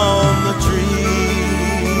round the tree.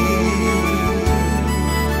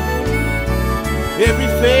 Every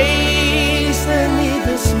face an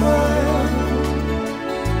eager smile,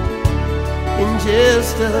 in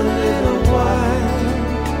just a little while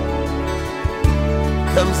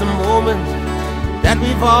comes a moment that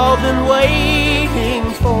we've all been waiting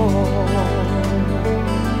for.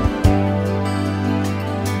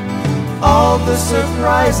 All the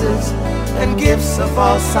surprises and gifts of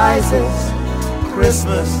all sizes,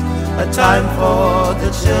 Christmas, a time for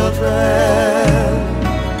the children.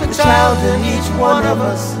 The child in each one of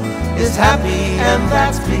us is happy, and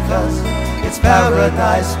that's because it's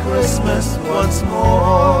Paradise Christmas once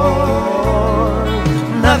more.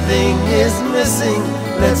 Nothing is missing,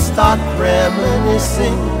 let's start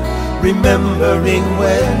reminiscing, remembering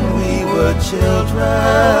when we were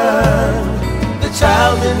children. The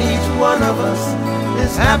child in each one of us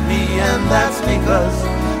is happy, and that's because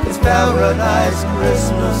it's Paradise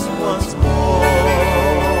Christmas once more.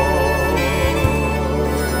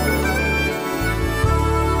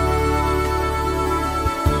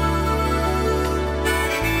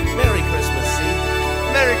 Merry Christmas, see?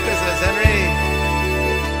 Merry Christmas, Henry.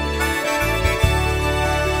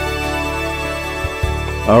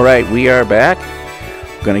 All right, we are back.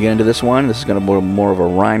 Going to get into this one. This is going to be more of a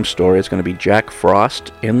rhyme story. It's going to be Jack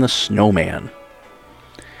Frost and the Snowman.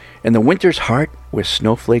 In the winter's heart, where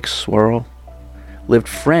snowflakes swirl, lived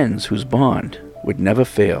friends whose bond would never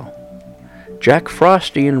fail. Jack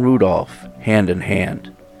Frosty and Rudolph, hand in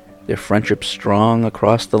hand, their friendship strong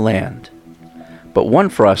across the land. But one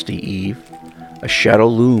frosty eve, a shadow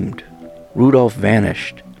loomed, Rudolph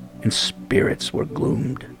vanished, and spirits were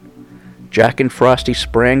gloomed. Jack and Frosty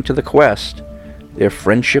sprang to the quest, their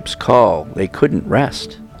friendship's call they couldn't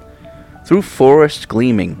rest. Through forests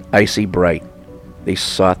gleaming, icy bright, they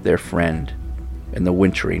sought their friend in the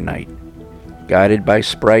wintry night. Guided by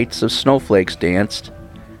sprites of snowflakes danced,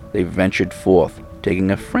 they ventured forth,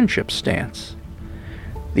 taking a friendship stance.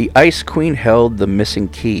 The Ice Queen held the missing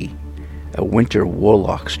key, a winter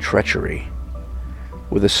warlock's treachery.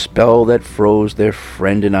 With a spell that froze their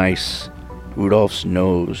friend in ice, Rudolph's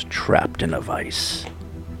nose trapped in a vice.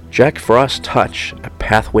 Jack Frost's touch, a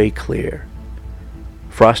pathway clear.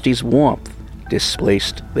 Frosty's warmth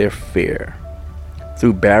displaced their fear.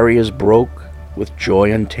 Through barriers broke, with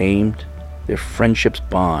joy untamed, their friendship's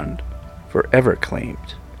bond forever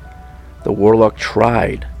claimed. The warlock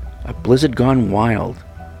tried, a blizzard gone wild,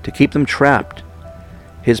 to keep them trapped.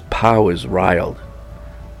 His powers riled,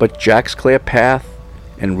 but Jack's clear path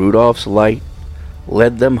and Rudolph's light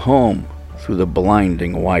led them home through the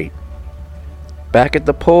blinding white. Back at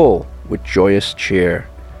the pole, with joyous cheer,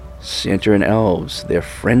 Santa and elves, their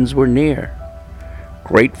friends were near.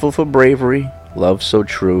 Grateful for bravery, love so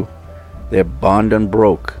true, their bond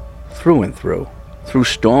unbroke, through and through. Through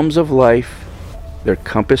storms of life, their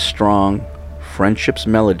compass strong, friendship's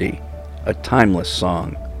melody, a timeless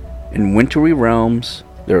song. In wintry realms,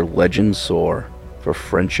 their legends soar, for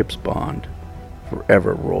friendship's bond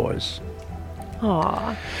forever roars.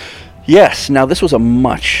 Aww. Yes, now this was a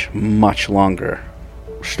much, much longer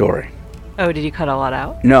story. Oh, did you cut a lot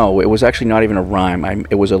out? No, it was actually not even a rhyme.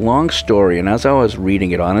 It was a long story, and as I was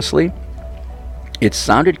reading it, honestly, it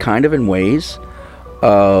sounded kind of in ways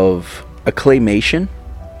of a claymation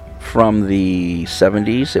from the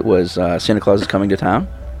 70s. It was Santa Claus is Coming to Town.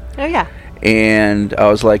 Oh, yeah. And I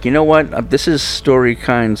was like, you know what? This is story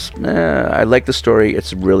kinds. I like the story.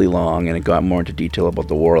 It's really long, and it got more into detail about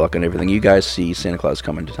the Warlock and everything. You guys see Santa Claus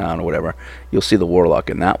Coming to Town or whatever. You'll see the Warlock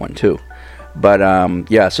in that one, too. But,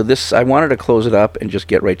 yeah, so this, I wanted to close it up and just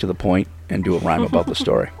get right to the point and do a rhyme about the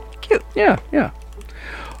story. Cute. Yeah, yeah.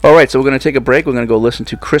 All right, so we're going to take a break. We're going to go listen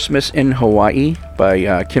to Christmas in Hawaii by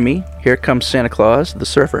Kimmy. Here Comes Santa Claus, The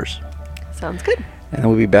Surfers. Sounds good. And then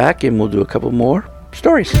we'll be back, and we'll do a couple more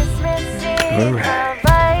stories. All right.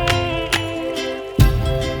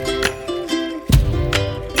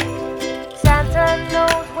 Santa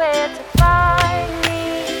knows where to find me.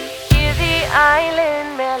 Hear the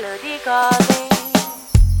island melody calling.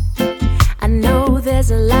 I know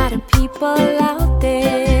there's a lot of people out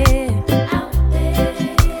there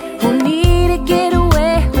who need a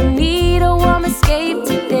getaway, who need a warm escape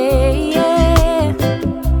today. Yeah.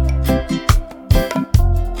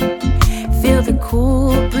 Feel the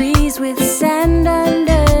cool breeze with sand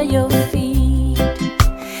under your feet.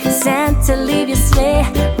 Santa, leave your sleigh.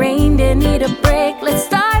 Reindeer need a break. Let's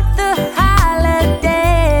start the holiday.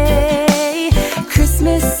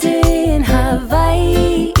 Christmas in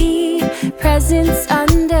Hawaii. Presents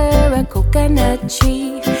under a coconut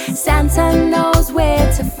tree. Santa knows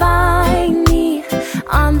where to find me.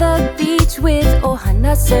 On the beach with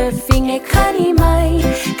Ohana surfing. E kani mai,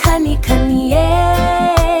 kani kani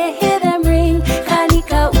yeah. Hear them ring, kani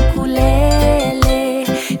ka ukulele.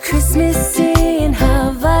 Christmas in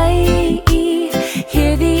Hawaii.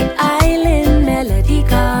 Hear the island melody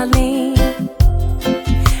calling.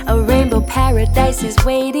 A rainbow paradise is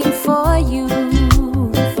waiting for you.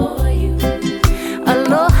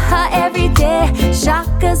 Aloha every day,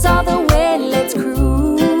 shakas all the way, let's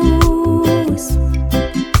cruise.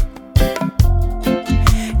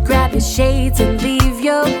 Grab your shades and leave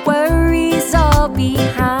your worries all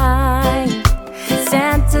behind.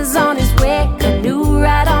 Santa's on his way, canoe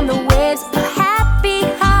ride on the waves, a happy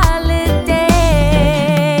holiday.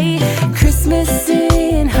 Christmas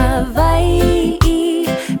in Hawaii,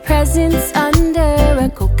 presents under a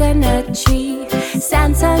coconut tree.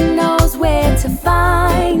 Santa knows where to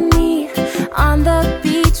find me. On the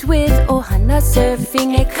beach with Ohana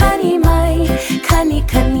surfing. E kani mai, kani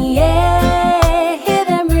kani yeah. Hear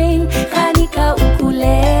them ring, kani ka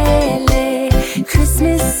ukulele.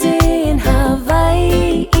 Christmas in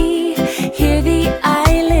Hawaii. Hear the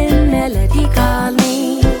island melody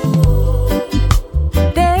calling.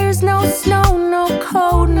 There's no snow, no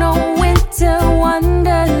cold, no winter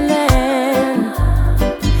wonderland.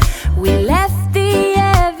 We left the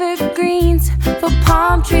evergreens for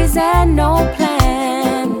palm trees and no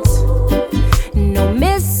plans. No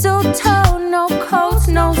mistletoe, no coats,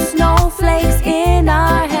 no snowflakes in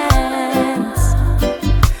our hands.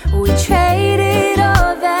 We traded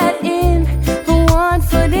all that in for 1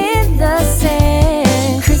 foot in the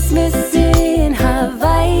sand. Christmas in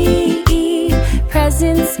Hawaii,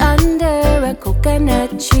 presents under a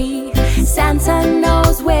coconut tree. Santa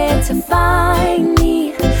knows where to find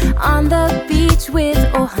me. On the beach with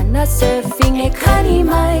Ohana surfing. E kani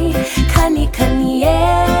mai, kani kani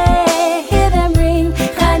yeah. Hear them ring,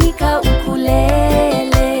 kani ka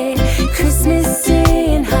ukulele. Christmas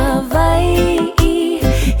in Hawaii.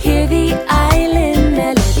 Hear the island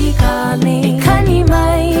melody calling. E kani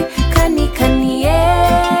mai, kani kani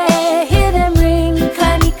yeah. Hear them ring,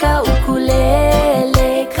 kani ka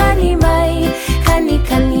ukulele. Kani mai, kani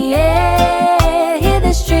kani yeah. Hear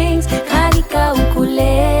the strings, kani ka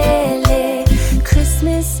ukulele.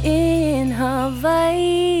 Christmas in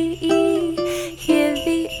Hawaii. Hear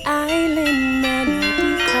the island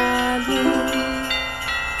melody calling.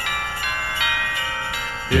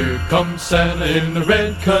 Here comes Santa in the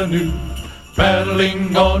red canoe,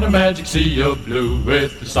 paddling on a magic sea of blue,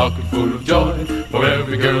 with a stocking full of joy for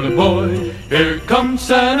every girl and boy. Here comes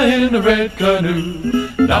Santa in a red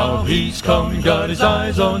canoe. Now he's coming, got his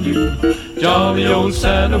eyes on you. Jolly old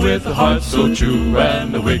Santa with a heart so true,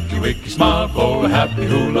 and a wicky wicky smile for a happy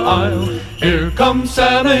hula isle. Here comes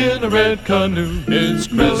Santa in a red canoe. It's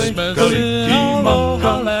Christmas in all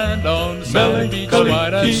Holland, on the sunny beach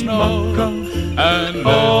white as snow. And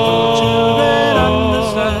all children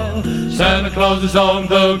understand, Santa Claus is on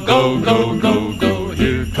the go, go, go, go.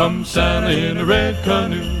 Here comes Santa in a red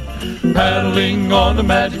canoe, paddling on the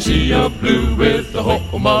magic sea of blue, with the ho,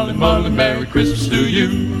 Molly, Molly, Merry Christmas to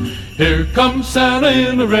you. Here comes Santa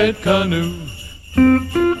in a red canoe.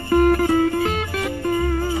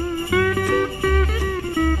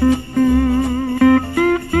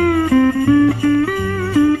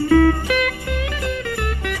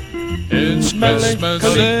 It's Christmas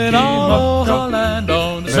in all Holland,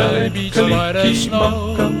 on the sunny beach white as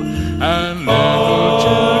snow. And all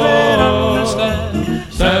children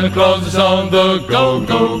understand, Santa Claus is on the go,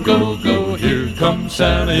 go, go, go. Here comes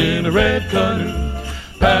Santa in a red canoe,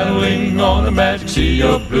 paddling on a magic sea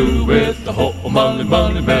of blue, with the ho, Molly,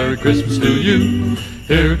 Molly, Merry Christmas to you.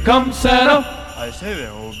 Here comes Santa. I say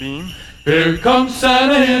there, old bean. Here comes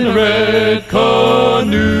Santa in a red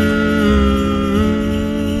canoe.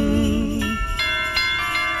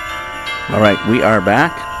 All right, we are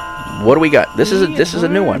back. What do we got? This is a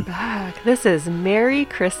new one. Back. This is Merry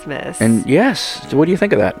Christmas. And yes, so what do you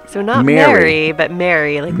think of that? So not Mary, but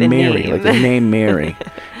Mary, like the Mary, name. like the name Mary.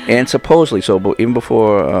 And supposedly, so even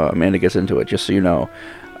before Amanda gets into it, just so you know,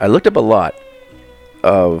 I looked up a lot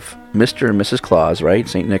of Mr. and Mrs. Claus, right?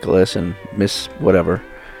 St. Nicholas and Miss whatever.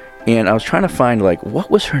 And I was trying to find, like, what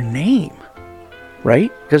was her name,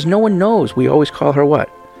 right? Because no one knows. We always call her what?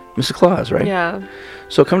 Mrs. Claus, right? Yeah.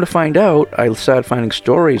 So come to find out, I started finding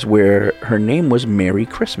stories where her name was Merry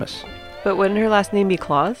Christmas. But wouldn't her last name be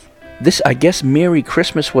Claus? I guess Merry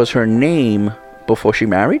Christmas was her name before she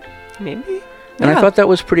married? Maybe. And Yeah. I thought that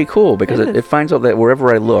was pretty cool because It is. it finds out that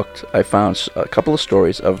wherever I looked, I found a couple of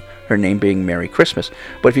stories of her name being Merry Christmas.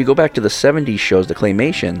 But if you go back to the 70s shows, the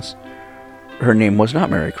Claymations, her name was not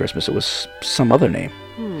Merry Christmas. It was some other name.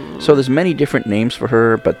 So there's many different names for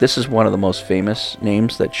her, but this is one of the most famous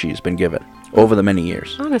names that she's been given over the many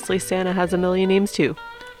years. Honestly, Santa has a million names too.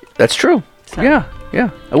 That's true. So. Yeah.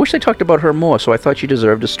 I wish they talked about her more, so I thought she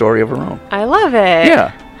deserved a story of her own. I love it.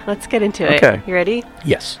 Yeah. Let's get into it. Okay. You ready?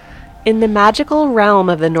 Yes. In the magical realm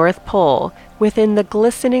of the North Pole, within the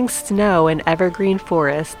glistening snow and evergreen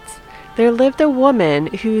forests, there lived a woman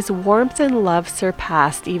whose warmth and love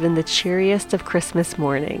surpassed even the cheeriest of Christmas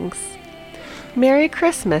mornings. Merry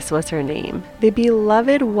Christmas was her name, the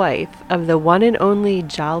beloved wife of the one and only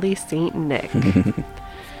Jolly Saint Nick.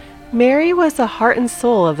 Mary was the heart and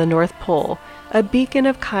soul of the North Pole, a beacon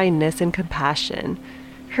of kindness and compassion.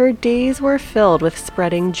 Her days were filled with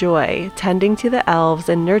spreading joy, tending to the elves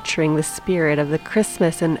and nurturing the spirit of the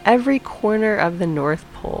Christmas in every corner of the North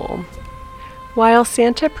Pole. While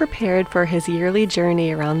Santa prepared for his yearly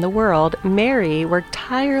journey around the world, Mary worked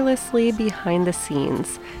tirelessly behind the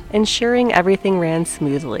scenes, ensuring everything ran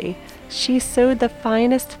smoothly. She sewed the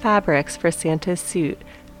finest fabrics for Santa's suit,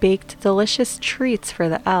 baked delicious treats for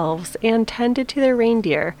the elves, and tended to the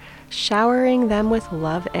reindeer, showering them with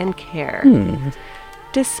love and care.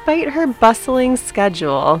 Despite her bustling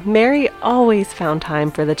schedule, Mary always found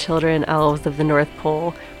time for the children and elves of the North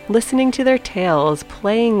Pole, listening to their tales,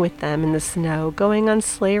 playing with them in the snow, going on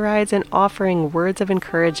sleigh rides, and offering words of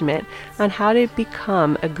encouragement on how to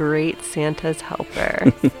become a great Santa's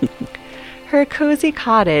helper. Her cozy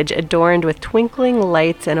cottage, adorned with twinkling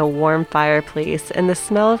lights and a warm fireplace, and the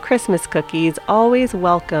smell of Christmas cookies, always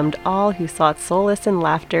welcomed all who sought solace and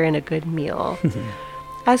laughter in a good meal.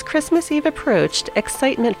 As Christmas Eve approached,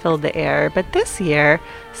 excitement filled the air, but this year,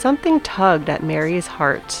 something tugged at Mary's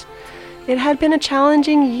heart. It had been a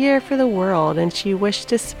challenging year for the world, and she wished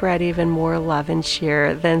to spread even more love and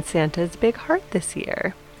cheer than Santa's big heart this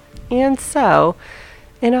year. And so,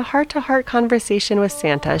 in a heart-to-heart conversation with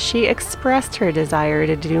Santa, she expressed her desire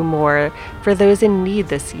to do more for those in need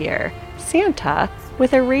this year. Santa,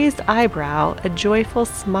 with a raised eyebrow, a joyful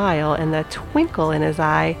smile, and a twinkle in his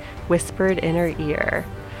eye, whispered in her ear,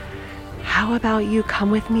 "How about you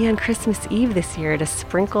come with me on Christmas Eve this year to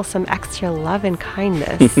sprinkle some extra love and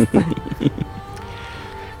kindness?"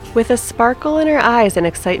 With a sparkle in her eyes and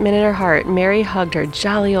excitement in her heart, Mary hugged her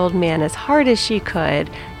jolly old man as hard as she could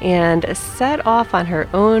and set off on her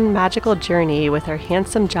own magical journey with her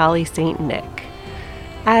handsome jolly Saint Nick.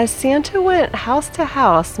 As Santa went house to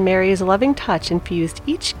house, Mary's loving touch infused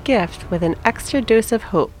each gift with an extra dose of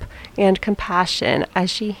hope and compassion as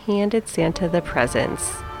she handed Santa the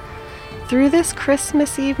presents. Through this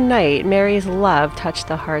Christmas Eve night, Mary's love touched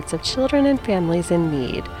the hearts of children and families in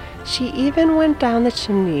need. She even went down the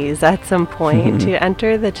chimneys at some point to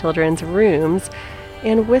enter the children's rooms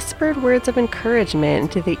and whispered words of encouragement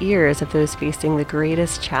into the ears of those facing the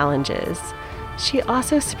greatest challenges. She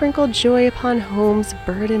also sprinkled joy upon homes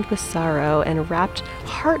burdened with sorrow and wrapped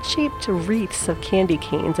heart-shaped wreaths of candy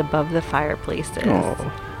canes above the fireplaces.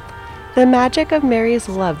 Oh. The magic of Mary's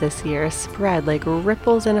love this year spread like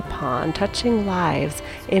ripples in a pond, touching lives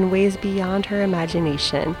in ways beyond her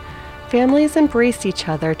imagination. Families embraced each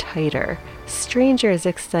other tighter. Strangers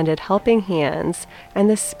extended helping hands, and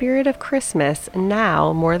the spirit of Christmas,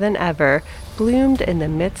 now more than ever, bloomed in the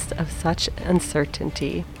midst of such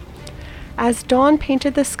uncertainty. As dawn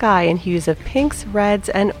painted the sky in hues of pinks, reds,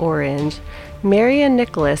 and orange, Mary and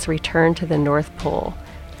Nicholas returned to the North Pole.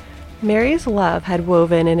 Mary's love had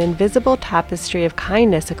woven an invisible tapestry of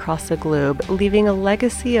kindness across the globe, leaving a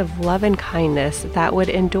legacy of love and kindness that would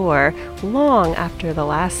endure long after the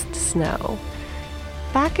last snow.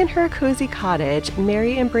 Back in her cozy cottage,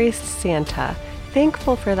 Mary embraced Santa,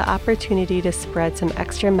 thankful for the opportunity to spread some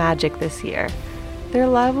extra magic this year. Their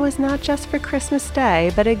love was not just for Christmas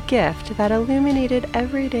Day, but a gift that illuminated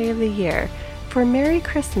every day of the year. For Merry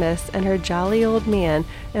Christmas and her jolly old man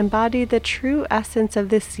embodied the true essence of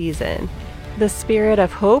this season, the spirit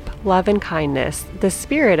of hope, love, and kindness, the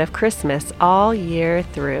spirit of Christmas all year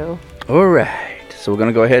through. All right, so we're going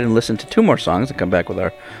to go ahead and listen to 2 more songs and come back with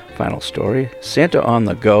our final story. Santa on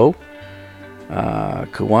the Go,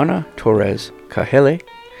 Kuwana Torres Kahele,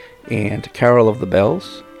 and Carol of the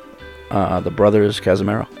Bells, the Brothers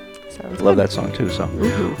Casimiro. Love that song too. So,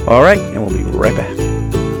 All right, and we'll be right back.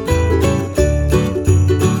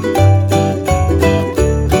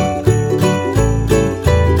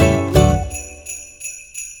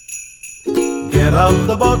 Get out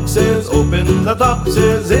the boxes, open the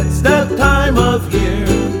topses, it's that time of year.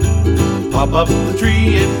 Pop up the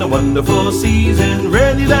tree in the wonderful season,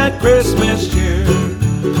 ready that Christmas cheer.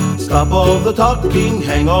 Stop all the talking,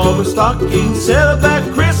 hang all the stockings, set up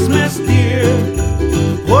that Christmas deer.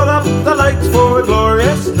 Put up the lights for a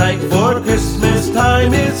glorious night, for Christmas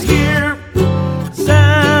time is here.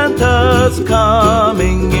 Santa's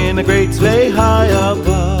coming in a great sleigh high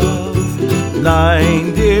above.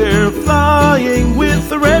 9 deer flying with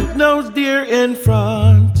the red-nosed deer in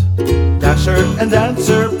front. Dasher and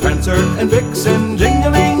Dancer, Prancer and Vixen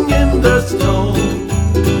jingling in the snow.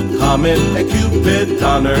 Comet and Cupid,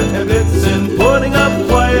 Donner and Blitzen putting up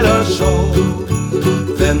quite a show.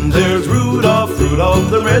 Then there's Rudolph,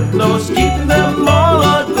 Rudolph the red-nosed, keeping them all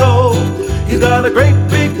aglow. He's got a great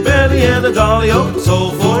big belly and a jolly old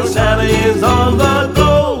soul, for Santa is on the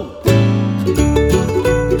go.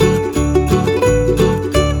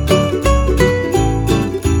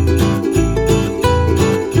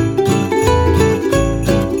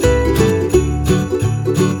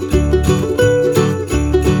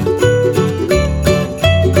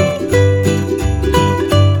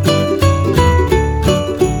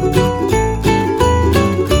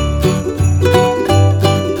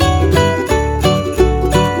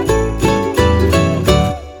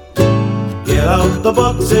 The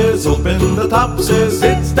boxes, open the topses,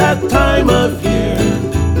 it's that time of year.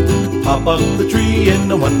 Pop up the tree in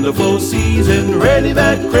the wonderful season, ready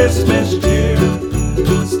that Christmas cheer.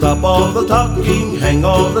 Stop all the talking, hang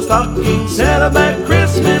all the stockings, set up that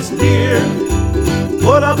Christmas deer.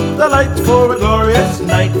 Put up the lights for a glorious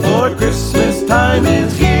night, for Christmas time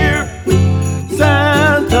is here.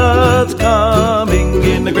 Santa's coming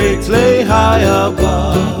in the great sleigh high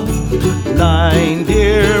above. 9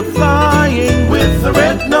 deer flying with the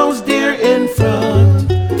red-nosed deer in front.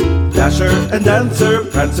 Dasher and Dancer,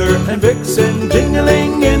 Prancer and Vixen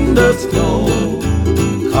jingling in the snow.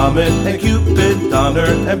 Comet and Cupid, Donner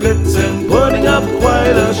and Blitzen putting up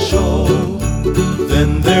quite a show.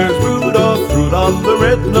 Then there's Rudolph, Rudolph the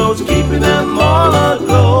red-nosed, keeping them all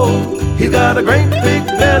aglow. He's got a great big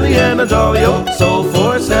belly and a jolly old soul,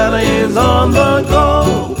 for Santa is on the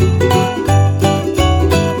go.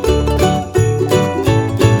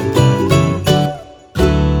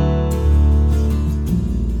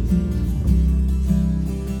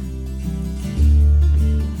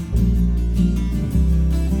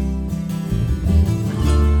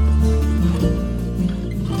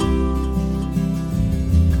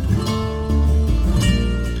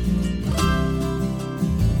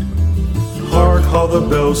 how the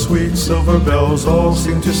bells, sweet silver bells, all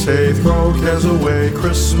seem to say, throw cares away,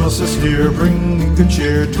 Christmas is here, bringing good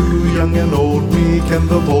cheer to young and old, weak and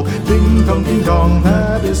the bold. Ding dong,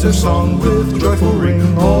 that is their song, with joyful ring,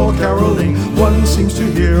 all caroling. One seems to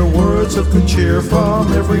hear words of good cheer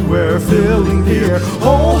from everywhere, filling the air.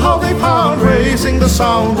 Oh, how they pound, raising the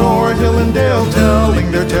sound, o'er hill and dale,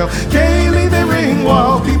 telling their tale. Gaily they ring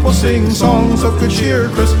while people sing songs of good cheer.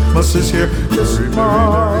 Christmas is here,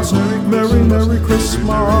 Christmas, merry, merry Christmas.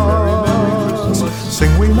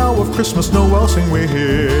 Sing we now of Christmas, Noel, sing we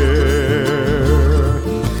here.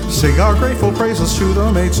 Sing our grateful praises to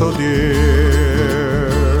the maid so dear.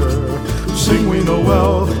 Sing we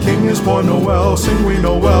Noel, the King is born, Noel. Sing we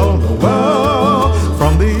Noel, Noel.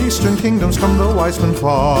 From the eastern kingdoms come the wise men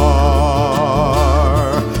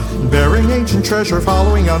far, bearing ancient treasure,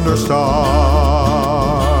 following under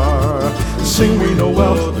star. Sing we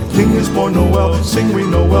Noel, the King is born, Noel. Sing we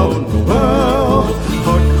Noel, Noel.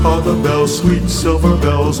 Hark how the bells, sweet silver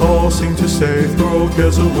bells, all seem to say, throw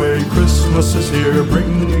cares away, Christmas is here,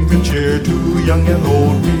 bringing good cheer to young and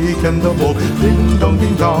old, weak and the bold. Ding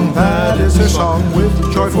dong, that is their song, with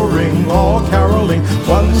joyful ring, all caroling.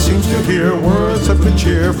 One seems to hear words of good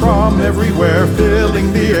cheer from everywhere,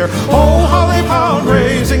 filling the air. Oh, how they pound,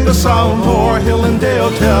 raising the sound, o'er hill and dale,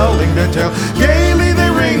 telling their tale. Gaily they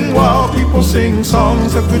ring while people sing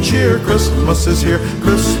songs of good cheer. Christmas is here,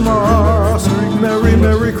 Christmas, merry,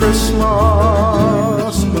 merry Christmas.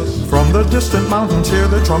 From the distant mountains hear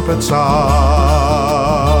the trumpet sound,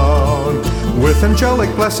 with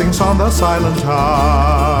angelic blessings on the silent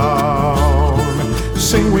town.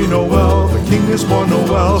 Sing we Noel, the King is born,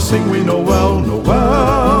 Noel. Sing we Noel,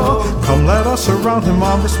 Noel. Come let us surround him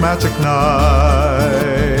on this magic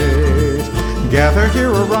night, gather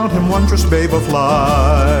here around him, wondrous babe of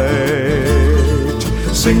light.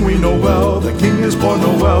 Sing we Noel, the King is born,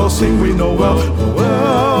 Noel. Sing we Noel,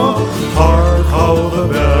 Noel. Hark how the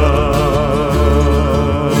bells,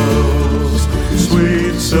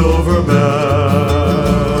 sweet silver bells,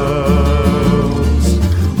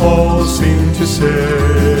 all seem to say,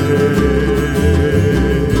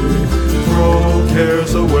 throw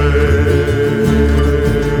cares away,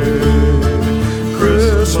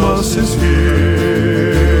 Christmas is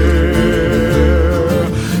here,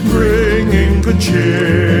 bringing good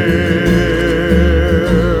cheer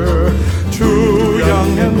to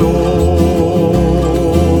young and old,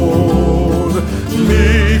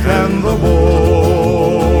 meek and the bold.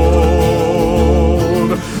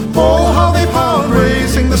 Oh, how they pound,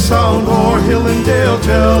 raising the sound, o'er hill and dale,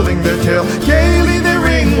 telling their tale. Gaily they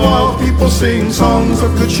ring while people sing songs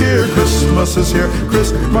of good cheer. Christmas is here,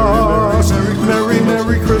 Christmas, merry,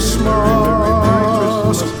 merry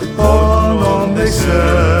Christmas. On they send,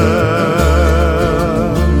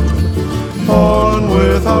 on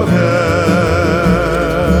without end,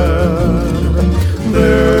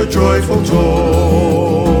 their joyful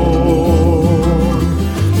tone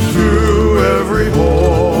through every home.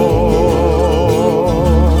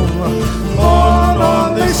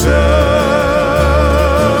 On they send,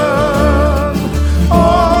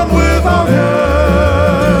 on without end,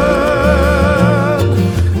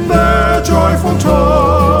 their joyful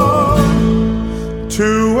tone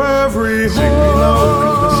to every home. Sing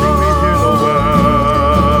me here, Noel,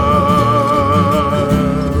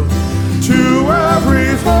 to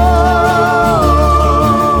every home.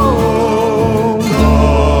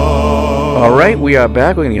 All right, we are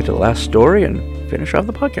back. We're going to get to the last story and finish off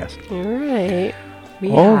the podcast. All right.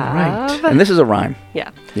 All right. And this is a rhyme.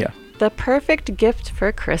 Yeah. Yeah. The perfect gift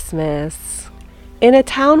for Christmas. In a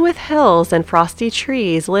town with hills and frosty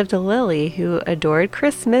trees lived a Lily who adored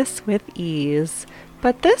Christmas with ease.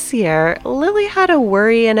 But this year, Lily had a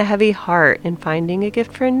worry and a heavy heart in finding a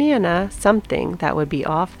gift for Nana, something that would be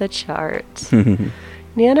off the chart.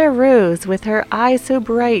 Nana Rose, with her eyes so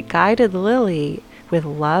bright, guided Lily with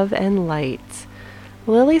love and light.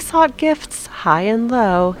 Lily sought gifts high and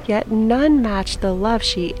low, yet none matched the love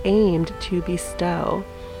she aimed to bestow.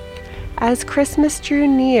 As Christmas drew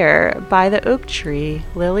near by the oak tree,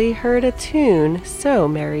 Lily heard a tune so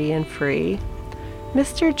merry and free.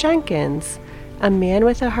 Mr. Jenkins, a man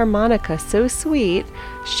with a harmonica so sweet,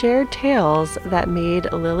 shared tales that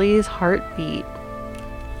made Lily's heart beat.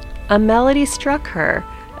 A melody struck her,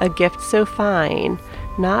 a gift so fine,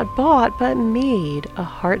 not bought but made a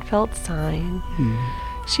heartfelt sign.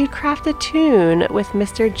 She'd craft a tune with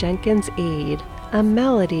Mr. Jenkins' aid, a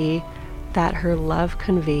melody that her love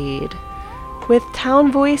conveyed. With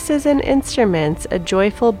town voices and instruments, a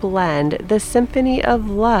joyful blend, the symphony of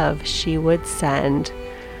love she would send.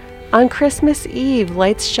 On Christmas Eve,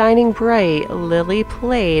 lights shining bright, Lily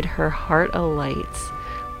played her heart alight.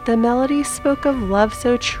 The melody spoke of love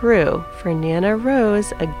so true, for Nana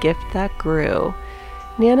Rose, a gift that grew.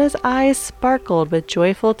 Nana's eyes sparkled with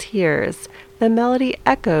joyful tears. The melody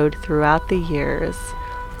echoed throughout the years.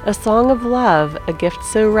 A song of love, a gift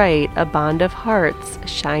so right, a bond of hearts,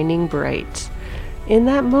 shining bright. In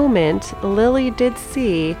that moment, Lily did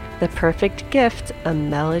see the perfect gift, a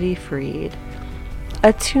melody freed.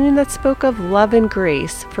 A tune that spoke of love and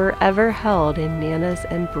grace, forever held in Nana's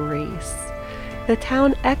embrace. The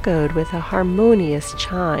town echoed with a harmonious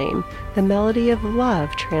chime, the melody of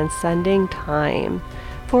love transcending time.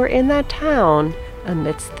 For in that town,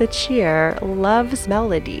 amidst the cheer, love's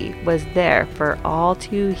melody was there for all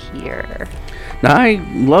to hear. Now, I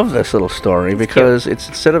love this little story because it's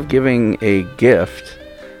instead of giving a gift,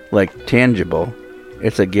 like tangible,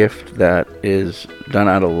 it's a gift that is done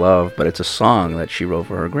out of love, but it's a song that she wrote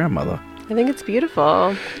for her grandmother. I think it's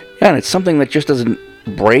beautiful. Yeah, and it's something that just doesn't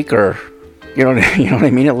break or, you know what I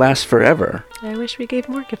mean? It lasts forever. I wish we gave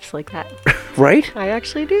more gifts like that. Right? I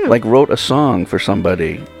actually do. Like wrote a song for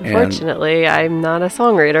somebody. Unfortunately, I'm not a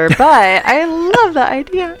songwriter, but I love the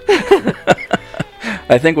idea.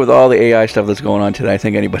 I think with all the AI stuff that's going on today, I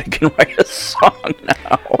think anybody can write a song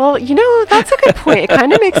now. Well, that's a good point. It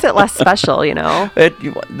kind of makes it less special,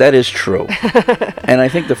 That is true. And I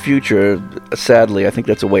think the future, sadly, I think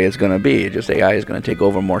that's the way it's going to be. Just AI is going to take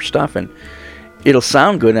over more stuff, and it'll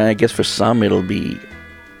sound good, and I guess for some it'll be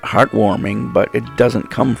heartwarming, but it doesn't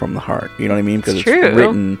come from the heart. You know what I mean? Because it's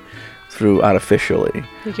written through artificially.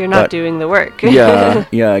 Like you're not doing the work.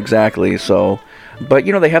 yeah, exactly. So, but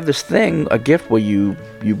they have this thing, a gift where you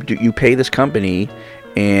pay this company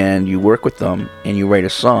and you work with them and you write a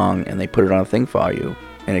song and they put it on a thing for you,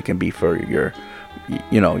 and it can be for your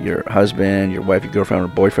husband, your wife, your girlfriend, or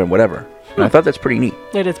boyfriend, whatever. And I thought that's pretty neat.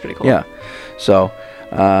 It is pretty cool. Yeah. So,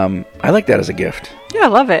 I like that as a gift. Yeah, I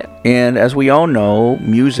love it. And as we all know,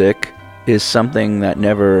 music is something that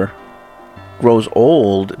never grows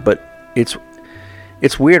old, but it's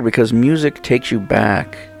weird because music takes you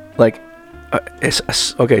back. Like,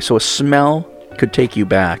 so a smell could take you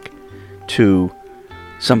back to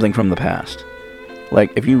something from the past.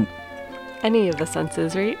 Like if you... Any of the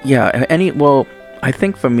senses, right? Yeah, I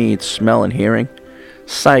think for me it's smell and hearing.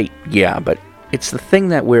 Sight, yeah, but it's the thing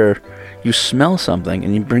that where you smell something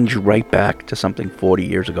and it brings you right back to something 40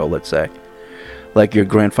 years ago, let's say. Like your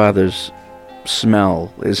grandfather's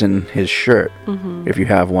smell is in his shirt, if you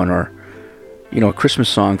have one, or a Christmas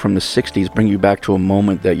song from the 60s bring you back to a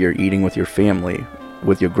moment that you're eating with your family,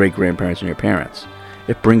 with your great-grandparents and your parents.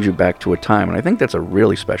 It brings you back to a time, and I think that's a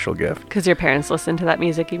really special gift. Because your parents listen to that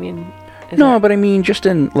music, you mean? But I mean just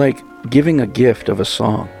in, like, giving a gift of a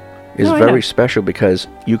song is very special because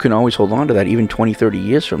you can always hold on to that. Even 20, 30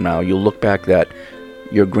 years from now, you'll look back that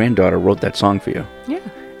your granddaughter wrote that song for you. Yeah,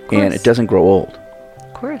 of course. And it doesn't grow old.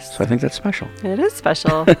 Of course. So I think that's special. It is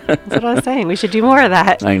special. That's what I was saying. We should do more of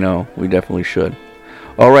that. I know. We definitely should.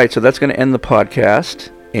 All right, so that's going to end the podcast,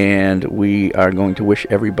 and we are going to wish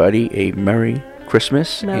everybody a Merry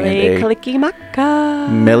Christmas Mele Kalikimaka.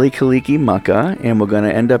 Mele Kalikimaka, and we're going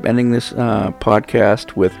to end up ending this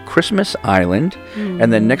podcast with Christmas Island,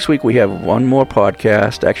 and then next week we have one more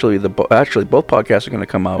podcast. Actually, both podcasts are going to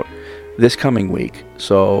come out this coming week.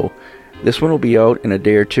 So this one will be out in a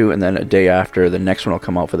day or two, and then a day after, the next one will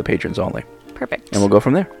come out for the patrons only. Perfect. And we'll go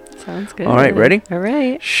from there. Sounds good. All right, ready? All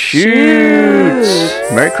right. Shoots!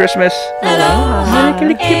 Merry Christmas. Aloha.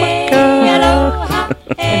 Mele Kalikimaka.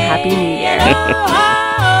 And Happy New Year.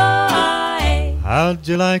 How'd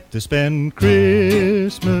you like to spend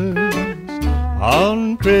Christmas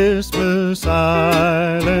on Christmas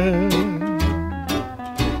Island?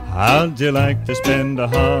 How'd you like to spend a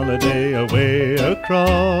holiday away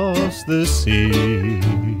across the sea?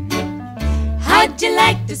 How'd you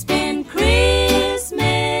like to spend Christmas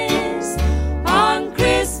on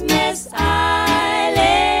Christmas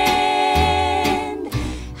Island?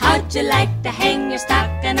 How'd you like to hang your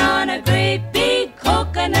stocking on a great big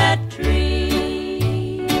coconut tree?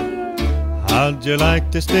 How'd you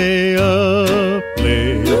like to stay up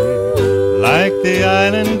late like the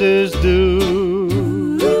islanders do?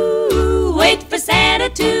 Wait for Santa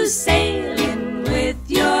to sail in with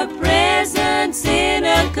your presents in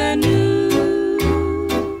a canoe.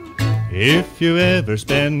 If you ever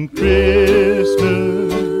spend Christmas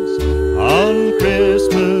on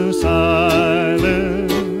Christmas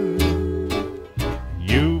Island,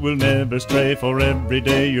 you will never stray, for every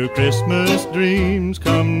day your Christmas dreams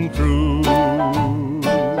come true.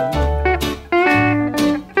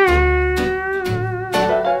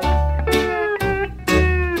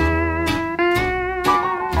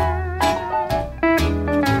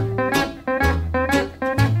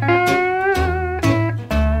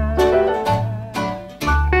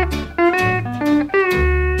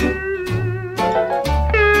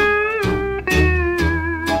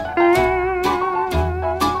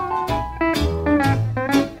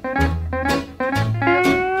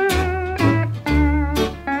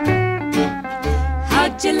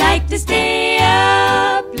 How'd you like to stay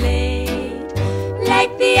up late,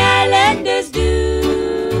 like the islanders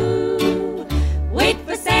do? Wait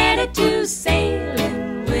for Santa to sail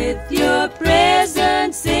in with your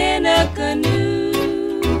presents in a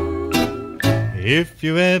canoe. If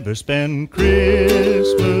you ever spend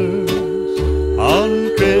Christmas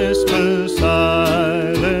on Christmas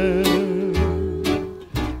Island,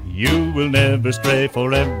 you will never stray,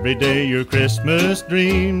 for every day your Christmas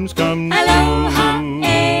dreams come true. Aloha,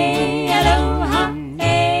 eh, aloha,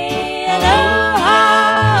 eh, aloha.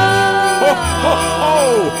 Ho, ho, ho!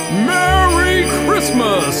 Merry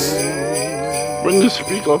Christmas! When you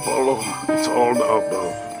speak of aloha, it's all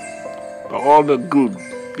the good,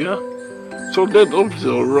 yeah? So that of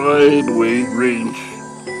the right way range,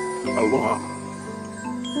 aloha.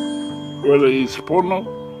 Whether it's pono,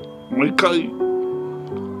 maikai,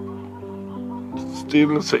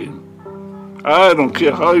 still the same. I don't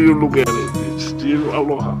care how you look at it, it's still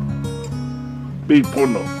aloha. Be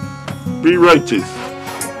pono, be righteous.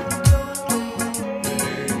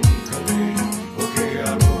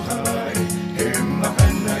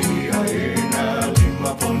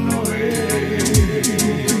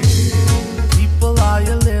 People, are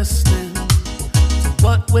you listening to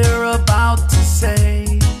what we're about to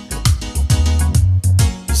say?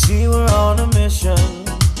 You see, we're on a mission,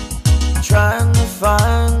 trying to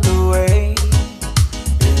find a way.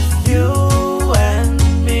 If you and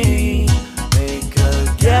me make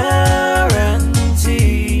a guarantee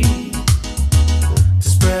to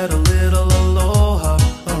spread a little aloha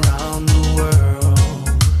around the world,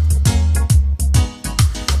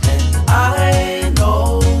 and I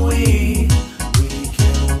know we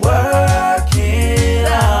can work it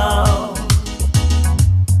out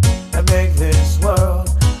and make this world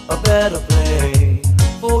a better place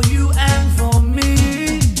for you and for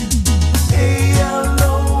me.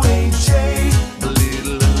 A-L-O-H-A, a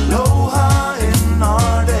little aloha in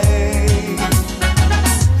our day.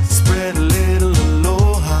 Spread a little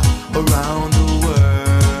aloha around the world.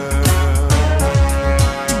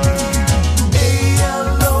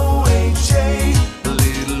 A-L-O-H-A, a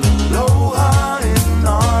little aloha in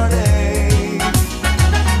our day.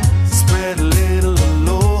 Spread a little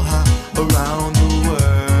aloha around the world.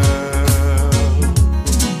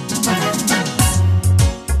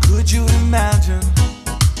 Could you imagine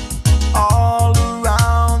all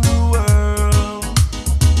around the world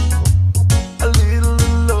a little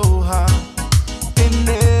aloha in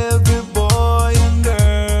every boy and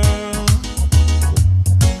girl?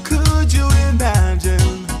 Could you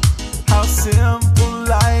imagine how simple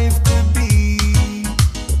life could be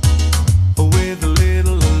with a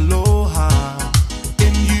little aloha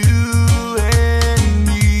in you and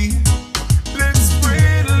me? Let's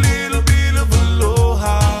spread a little bit of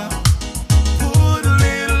aloha, put a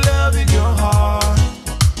little love in your heart,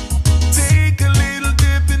 take a little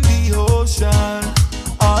dip in the ocean.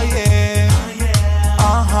 Oh yeah,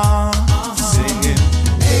 uh-huh, singing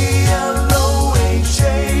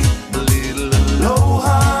A-L-O-H-A, a little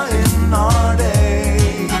aloha in our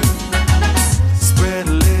day. Spread a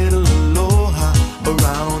little aloha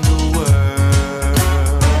around the world.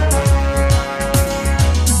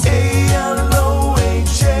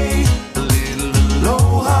 A-L-O-H-A, a little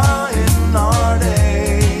aloha in our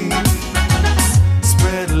day.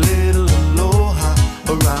 Spread a little aloha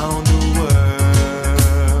around the world.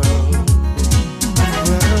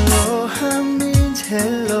 Well, aloha means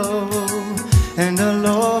hello, and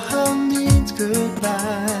aloha means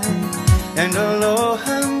goodbye, and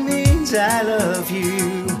aloha means I love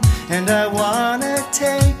you, and I wanna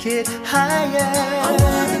take it higher. I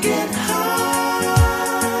wanna get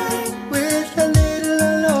high with a little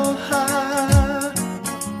aloha.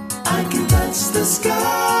 I can touch the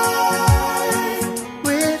sky